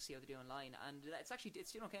few originals, see how they do online, and it's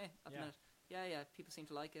doing okay at the minute. Yeah. People seem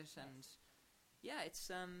to like it, and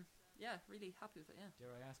it's really happy with it. Yeah.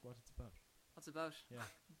 Dare I ask what it's about? What's it about? Yeah.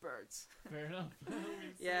 Birds. Fair enough.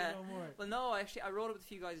 Yeah. No more. Well, no, actually, I wrote it with a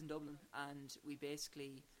few guys in Dublin, and we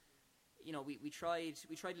basically, we tried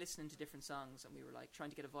listening to different songs, and we were like trying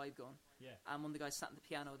to get a vibe going. Yeah. And one of the guys sat on the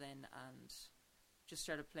piano then and just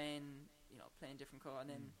started playing different chords, and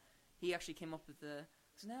then he actually came up with the.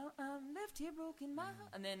 So now I'm left here broken, my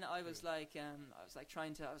heart. And then I was like,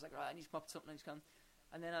 right, I need to come up with something.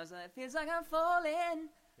 And then I was like, it feels like I'm falling.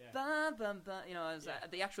 Yeah. Bum, bum, bum. I was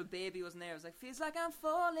like, the actual baby wasn't there. I was like, feels like I'm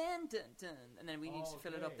falling. Dun, dun. And then we needed to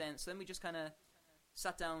fill it up then. So then we just kind of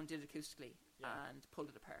sat down, did it acoustically, and pulled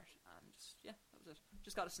it apart. And just, that was it.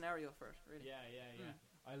 Just got a scenario for it, really. Yeah.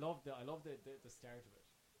 I love the start of it.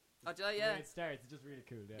 Oh, The way it starts, it's just really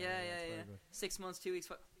cool. Yeah. 6 months, 2 weeks.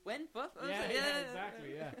 When? What? Yeah,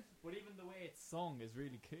 exactly. Yeah. But even the way it's sung is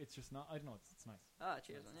really cool. It's just not. I don't know. It's nice. Ah,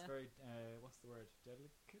 cheers, man. It's very. What's the word?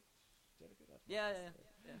 Delicate. Yeah.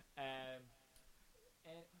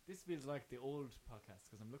 This feels like the old podcast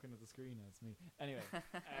because I'm looking at the screen and it's me. Anyway,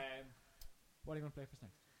 what are you going to play for us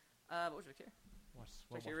next? What would you like to hear? What? Would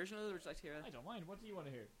you like to hear original, or would you like to hear? I don't mind. What do you want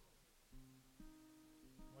to hear?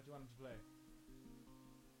 What do you want him to play?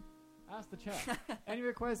 Ask the chat. Any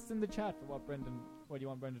requests in the chat for what do you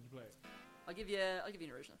want Brendan to play? I'll give you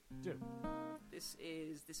an original. Do. This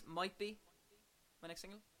might be my next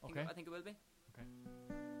single. Okay. I think it will be. Okay.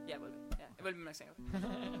 Yeah, it will be. Yeah, it will be my next single. I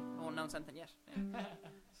won't announce anything yet. Yeah.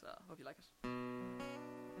 So hope you like it.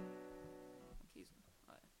 Keys.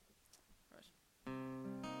 Oh, yeah. Right.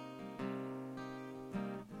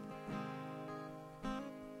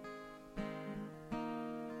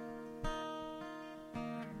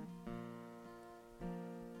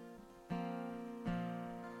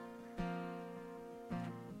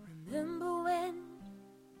 Remember when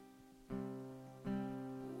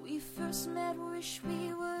we first met, wish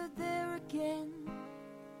we were there again.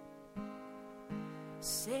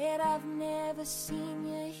 Said I've never seen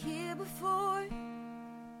you here before.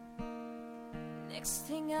 Next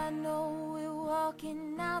thing I know, we're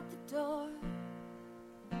walking out the door.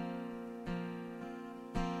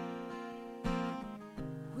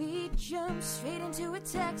 We jumped straight into a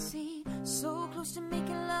taxi, So close to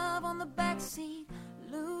making love on the backseat,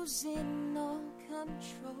 losing all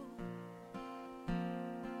control.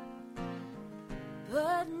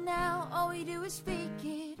 But now all we do is fake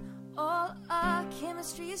it. All our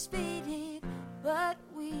chemistry is faded, but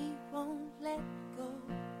we won't let go.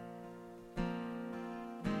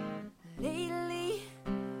 Lately,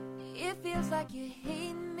 it feels like you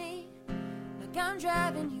hate me, like I'm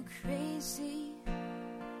driving you crazy.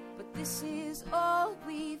 But this is all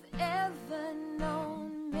we've ever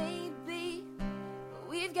known, maybe. But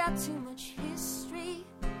we've got too much history,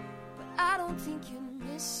 but I don't think you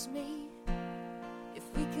miss me. If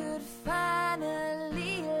we could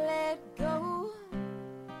finally let go,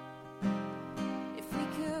 if we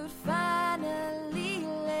could finally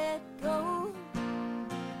let go.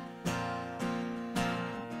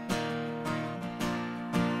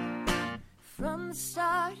 From the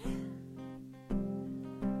start,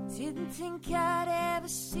 didn't think I'd ever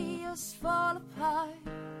see us fall apart.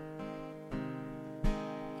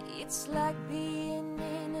 It's like being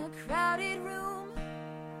in a crowded room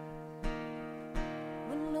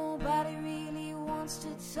when nobody really wants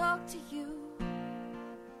to talk to you.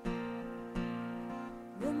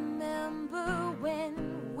 Remember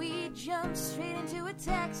when we jumped straight into a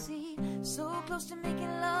taxi, so close to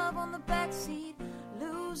making love on the backseat,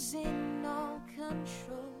 losing all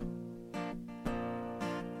control.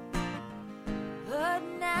 But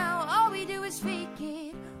now all we do is fake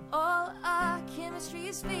it. All our chemistry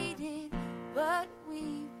is faded, but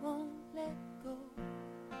we won't let go.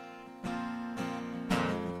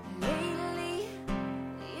 Lately,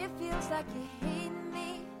 it feels like you hate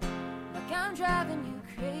me, like I'm driving you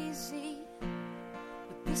crazy.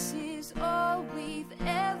 But this is all we've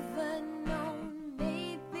ever known,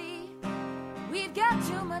 maybe. We've got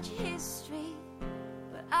too much history,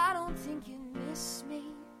 but I don't think you miss me.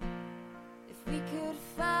 If we could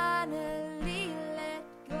finally let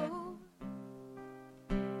go,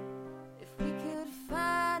 if we could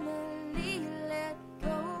finally let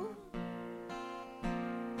go.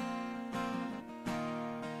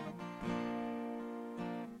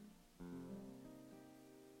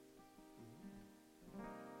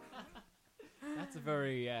 That's a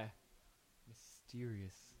very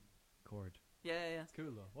mysterious chord. Yeah. It's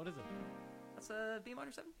cool though. What is it? That's a B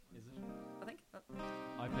minor 7, Is it? I think.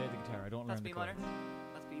 I play the guitar. I don't That's learn the B minor. chords.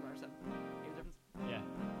 That's B minor 7. Hear the difference? Yeah.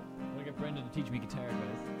 I'm gonna get Brendan to teach me guitar,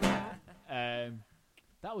 guys.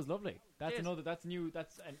 That was lovely. That's Cheers. another. That's new.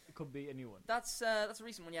 It could be a new one. That's a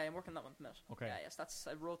recent one. Yeah, I'm working on that one at the minute. Okay. Yeah, yes.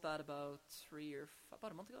 I wrote that about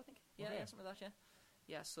about a month ago, I think. Yeah, Okay. yeah, something like that. Yeah.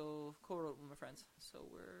 Yeah. So co-wrote with my friends. So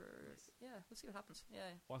we'll see what happens. Yeah.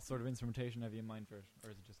 What sort of instrumentation have you in mind for it,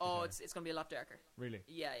 or is it just? Oh, guitar? it's gonna be a lot darker. Really.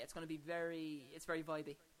 Yeah, it's gonna be very vibey.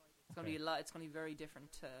 It's gonna Okay. be a lot. It's gonna be very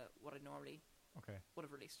different to what I normally Okay. would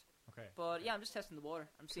have released. Okay. But yeah, I'm just testing the water.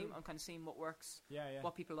 I'm Cool. kind of seeing what works, Yeah.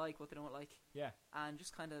 what people like, what they don't like, Yeah. and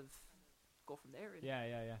just kind of go from there. Really. Yeah.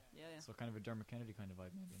 Yeah. So kind of a Dermot Kennedy kind of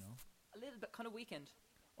vibe, maybe, you know? A little bit, kind of Weekend.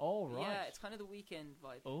 Oh right. Yeah, it's kind of the Weekend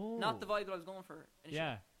vibe. Oh. Not the vibe that I was going for initially.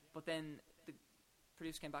 Yeah. But then the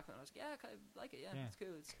producer came back and I was like, yeah, I kind of like it. Yeah, Yeah. it's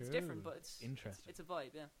cool. It's Cool. different, but it's Interesting. It's a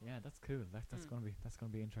vibe. Yeah. Yeah, that's cool. That's gonna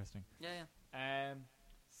be interesting. Yeah.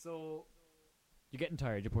 So you're getting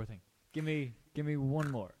tired, you poor thing. Give me one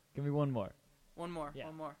more. Give me one more. One more. Yeah.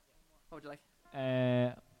 What would you like?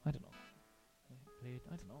 I don't know.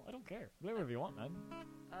 I don't know. I don't care. Play whatever you want, man.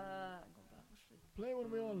 I'm going back. What should Play one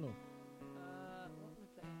we all know. what would we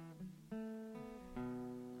play? I don't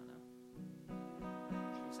know.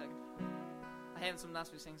 Give me a second. I haven't some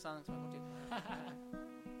last week sing songs, so I won't do.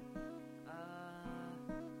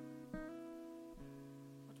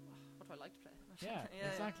 What do I like to play? Yeah,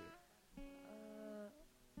 exactly.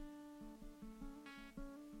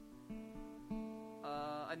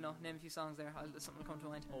 I don't know. Name a few songs there. Something will come to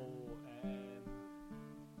mind. Oh, there's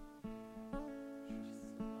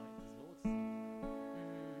loads.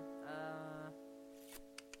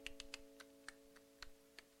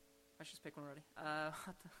 I should just pick one already.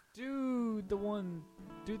 Do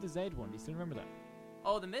the Z one. Do you still remember that?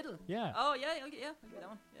 Oh, the middle. Yeah. Oh yeah, I'll get that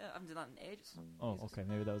one. Yeah, I haven't done that in ages. Oh, Jesus. okay.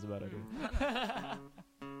 Maybe that was a bad idea.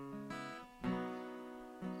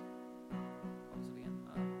 What was it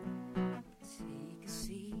again? Take a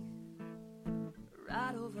seat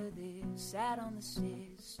right over there. Sat on the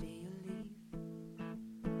stairs, stay or leave.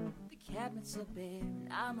 The cabinets are bare, and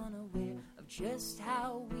I'm unaware of just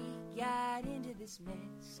how we got into this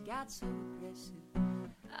mess. Got so aggressive.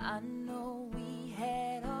 I know we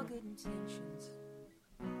had all good intentions.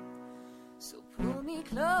 So pull me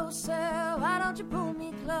closer. Why don't you pull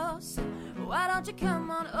me closer? Why don't you come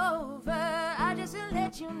on over? I just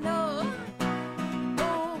let you know.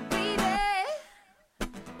 Oh, baby.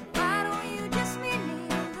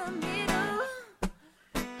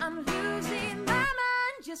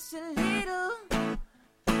 just a little?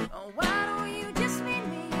 Oh, why don't you just meet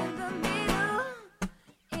me in the middle?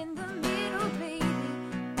 In the middle, baby.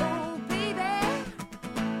 Oh, baby.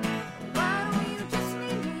 Why don't you just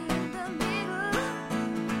meet me in the middle?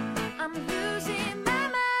 I'm losing my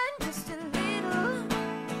mind just a little.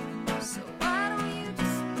 So why don't you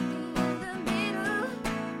just meet me in the middle?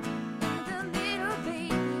 In the middle,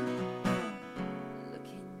 baby.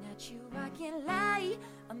 Looking at you, I can't lie.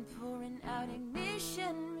 I'm pouring out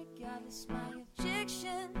ignition, regardless my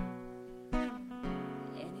objection. And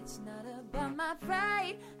it's not about my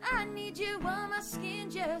pride. I need you on my skin.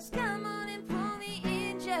 Just come on and pull me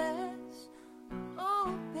in, just.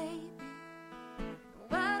 Oh, baby.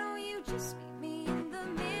 Why don't you just meet me in the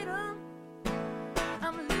middle?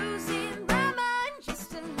 I'm losing my mind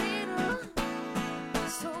just a little.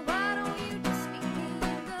 So why don't you just meet me in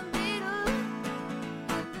the middle?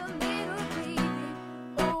 In the middle, baby.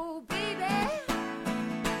 Oh, baby.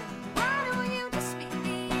 Why don't you just meet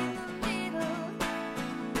me in the middle?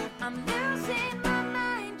 I'm losing my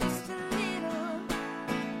mind just a little.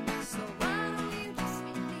 So why don't you just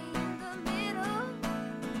meet me in the middle?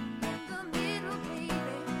 In the middle,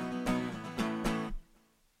 baby.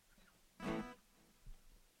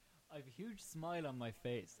 I have a huge smile on my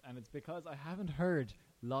face, and it's because I haven't heard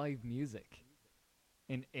live music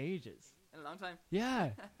in ages. In a long time.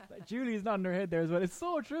 Yeah, like Julie's nodding her head there as well. It's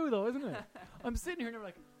so true, though, isn't it? I'm sitting here and I'm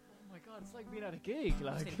like, oh my god, it's like being at a gig. Just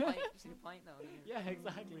Like, need a pint. Just need a pint now. yeah,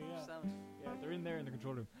 exactly. Yeah, Sound. yeah, they're in there in the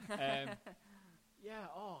control room. Yeah,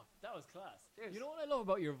 oh, that was class. Cheers. You know what I love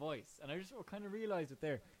about your voice, and I just kind of realized it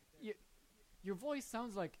there. Your voice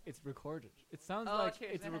sounds like it's recorded. It sounds Oh, like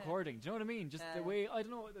cheers. it's a recording. Do you know what I mean? Just the way, I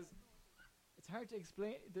don't know. It's hard to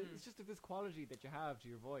explain. It's just this quality that you have to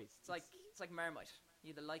your voice. It's like Marmite.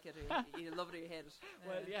 You either like it or you either love it or you hate it.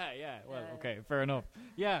 Well, yeah. Well, Yeah. okay, fair enough.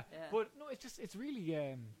 Yeah, Yeah. but no, it's really,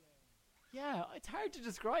 yeah, it's hard to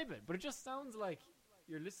describe it, but it just sounds like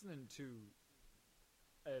you're listening to,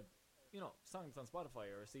 songs on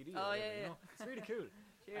Spotify or a CD. Oh, or whatever, yeah, you yeah. know? It's really cool.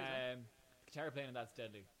 Cheers, man. Guitar playing and that's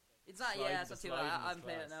deadly. It's not. Sliding- Yeah, it's the not too sliding bad. is I'm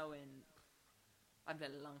playing it class. now in. I haven't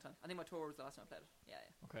played it in a long time. I think my tour was the last time I played it. Yeah.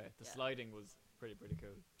 Okay, the Yeah. sliding was pretty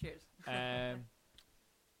cool. Cheers. I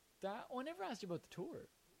never asked you about the tour.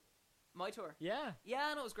 My tour. Yeah.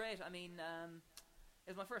 Yeah, no, it was great. I mean, it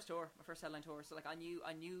was my first tour, my first headline tour. So like, I knew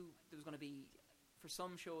there was going to be, for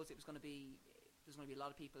some shows, there's going to be a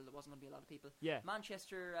lot of people. There wasn't going to be a lot of people. Yeah.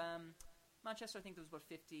 Manchester, I think there was about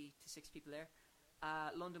 50 to 60 people there.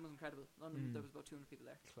 London was incredible. London, there was about 200 people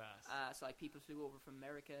there. Class. So like, people flew over from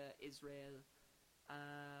America, Israel,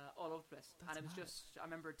 all over the place. That's and it was mad. just, I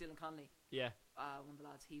remember Dylan Connolly, Yeah. one of the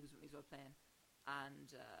lads, he was well playing.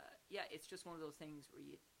 And yeah, it's just one of those things where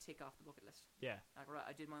you tick off the bucket list. Yeah. Like, right,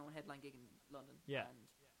 I did my own headline gig in London. Yeah. And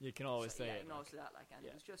You can always say yeah, it. you can always say that. Like, and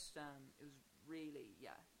yeah. it was just, it was really,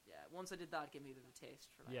 yeah. Once I did that, it gave me a bit of a taste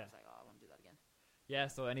for like, Yeah. I was like, oh, I want to do that again. Yeah,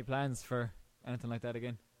 so any plans for anything like that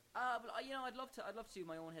again? But I'd love to do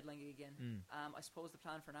my own headline gig again. Mm. I suppose the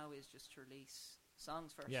plan for now is just to release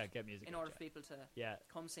songs first. Yeah, get music in out, order yeah. for people to Yeah.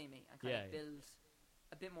 come see me and kind Yeah, of yeah. build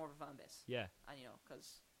a bit more of a fan base. Yeah. And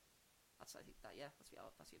because that's what you have to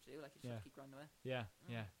do. Like, you just Yeah. have to keep grinding away. Yeah.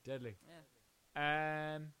 Yeah. Deadly.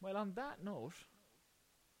 Yeah. Well, on that note,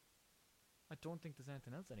 I don't think there's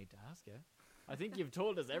anything else I need to ask you. I think you've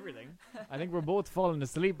told us everything. I think we're both falling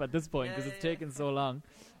asleep at this point because Yeah, it's yeah. taken so long.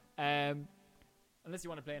 Unless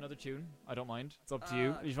you want to play another tune, I don't mind. It's up to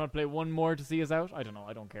you. If you want to play one more to see us out, I don't know.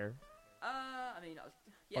 I don't care. I mean,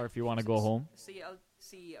 yeah. Or if you want to go home. I'll see you out. I'll Yes.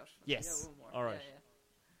 see you out one more. All right. Yeah.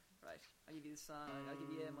 Right. I'll give you this song. I'll give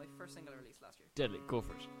you my first single I released last year. Deadly. Go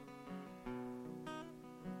for it. Hope I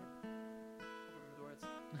remember the words.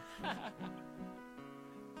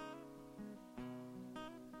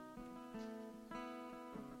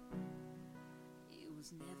 It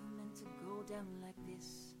was never meant to go down like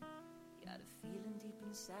this. Got a feeling deep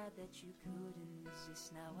inside that you couldn't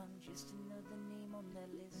resist. Now I'm just another name on that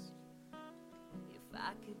list. If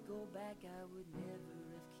I could go back, I would never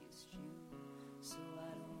have kissed you. So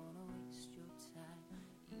I don't wanna waste your time.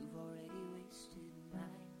 You've already wasted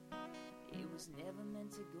mine. It was never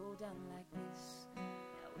meant to go down like this.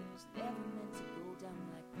 Now it was never meant to go down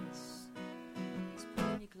like this. He's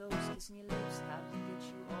pulling you close, kissing your lips. How did he get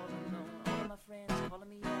you all alone? All of my friends calling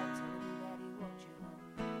me out, telling me that he walked you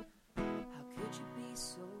home. How could you be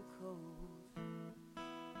so cold?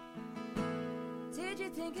 Did you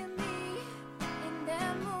think of me in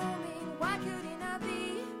that moment? Why couldn't I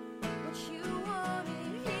be what you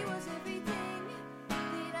wanted? He was everything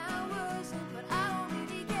that I wasn't, but I don't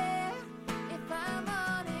really care. If I'm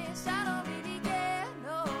honest, I don't really care,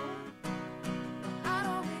 no. I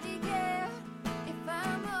don't really care if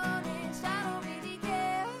I'm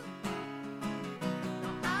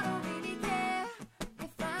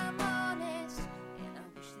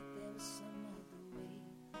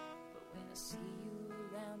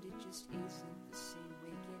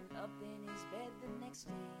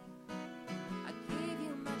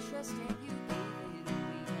trust and you gave it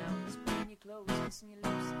away. Now it's pulling you close, kissing your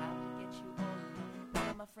lips. How to get you all alone? One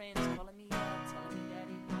of my friends calling me out, telling me that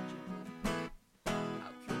he wants you home.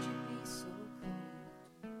 How could you be so cold?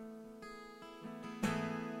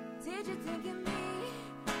 Did you think of me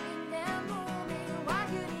in that moment? Why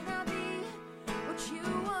couldn't I be what you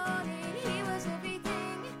wanted? He was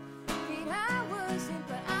everything that I wasn't,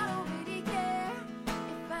 but I don't really care.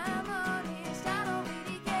 If I'm honest, I don't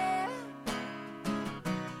really care.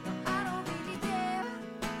 No, I don't really care.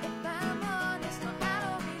 If I'm honest, no, I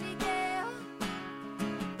don't really care.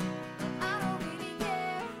 No, I don't really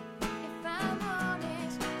care. If I'm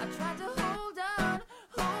honest, I tried to hold on,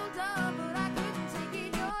 but I couldn't take it.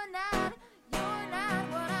 You're not what I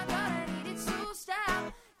thought I needed. So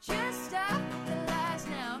stop, just stop the lies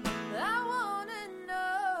now. I wanna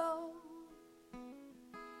know.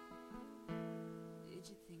 Did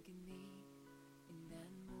you think of me in that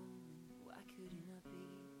moment? Why couldn't I be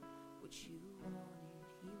what you wanted?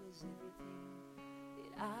 He was everything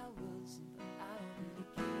that I wasn't, but I don't really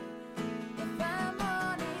care. If I'm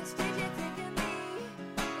honest, did you think of me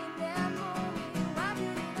in that moment? Why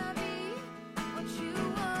couldn't I be what you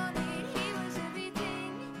wanted? He was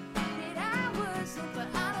everything that I wasn't, but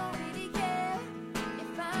I don't really care.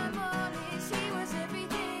 If I'm honest, he was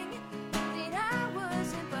everything that I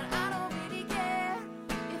wasn't, but I don't really care.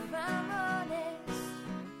 If I'm honest,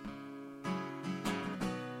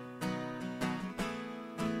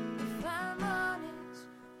 if I'm honest,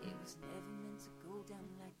 it was never meant to go down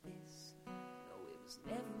like this. No, it was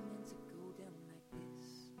never meant to go down like this.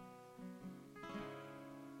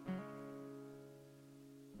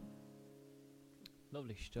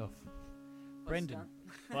 Lovely stuff. What's Brendan. done?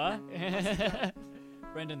 What?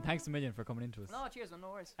 Brendan, thanks a million for coming into us. No, cheers, man.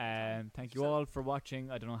 No worries. Thank you all for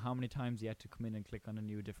watching. I don't know how many times you had to come in and click on a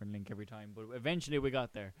new different link every time, but eventually we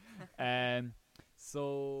got there.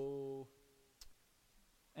 So,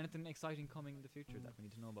 anything exciting coming in the future that we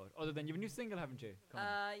need to know about? Other than you have a new single, haven't you? Coming?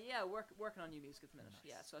 Yeah, working on new music at the minute. Nice.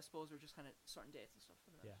 Yeah, so I suppose we're just kind of sorting dates and stuff.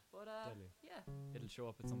 For the minute. Yeah, But deadly. yeah, It'll show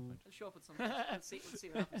up at some point. it'll show up at some point. We'll see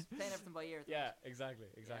what happens. Playing everything by ear. at the Yeah, moment. exactly.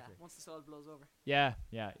 Yeah, once this all blows over. Yeah.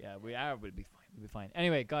 We'll be fine. We'll be fine.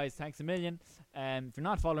 Anyway, guys, thanks a million. If you're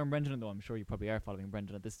not following Brendan, though, I'm sure you probably are following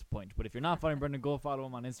Brendan at this point. But if you're not following Brendan, go follow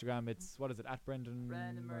him on Instagram. It's what is it at Brendan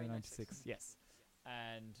Murray 96? Yes.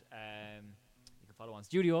 And you can follow on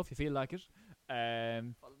Studio if you feel like it.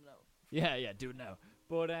 Follow them now. Yeah, do it now.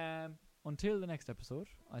 But until the next episode,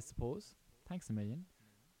 I suppose. Thanks a million,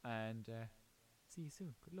 and see you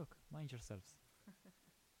soon. Good luck. Mind yourselves.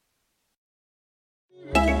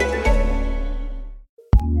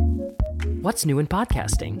 What's new in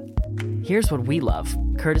podcasting? Here's what we love,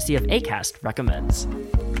 courtesy of Acast Recommends.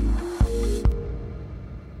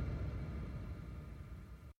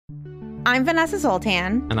 I'm Vanessa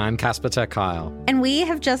Zoltan. And I'm Casper Ter Kyle. And we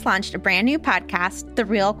have just launched a brand new podcast, The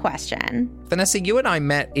Real Question. Vanessa, you and I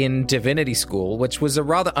met in Divinity School, which was a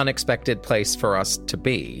rather unexpected place for us to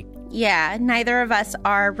be. Yeah, neither of us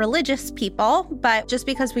are religious people, but just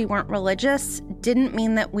because we weren't religious didn't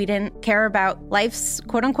mean that we didn't care about life's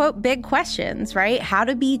quote-unquote big questions, right? How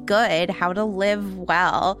to be good, how to live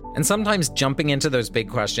well. And sometimes jumping into those big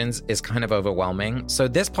questions is kind of overwhelming. So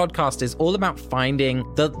this podcast is all about finding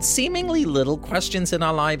the seemingly little questions in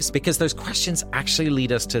our lives, because those questions actually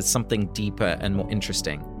lead us to something deeper and more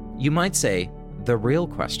interesting. You might say, the real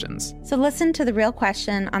questions. So listen to The Real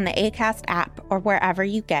Question on the Acast app or wherever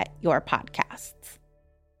you get your podcasts.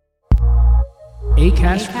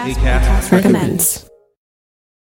 Acast recommends.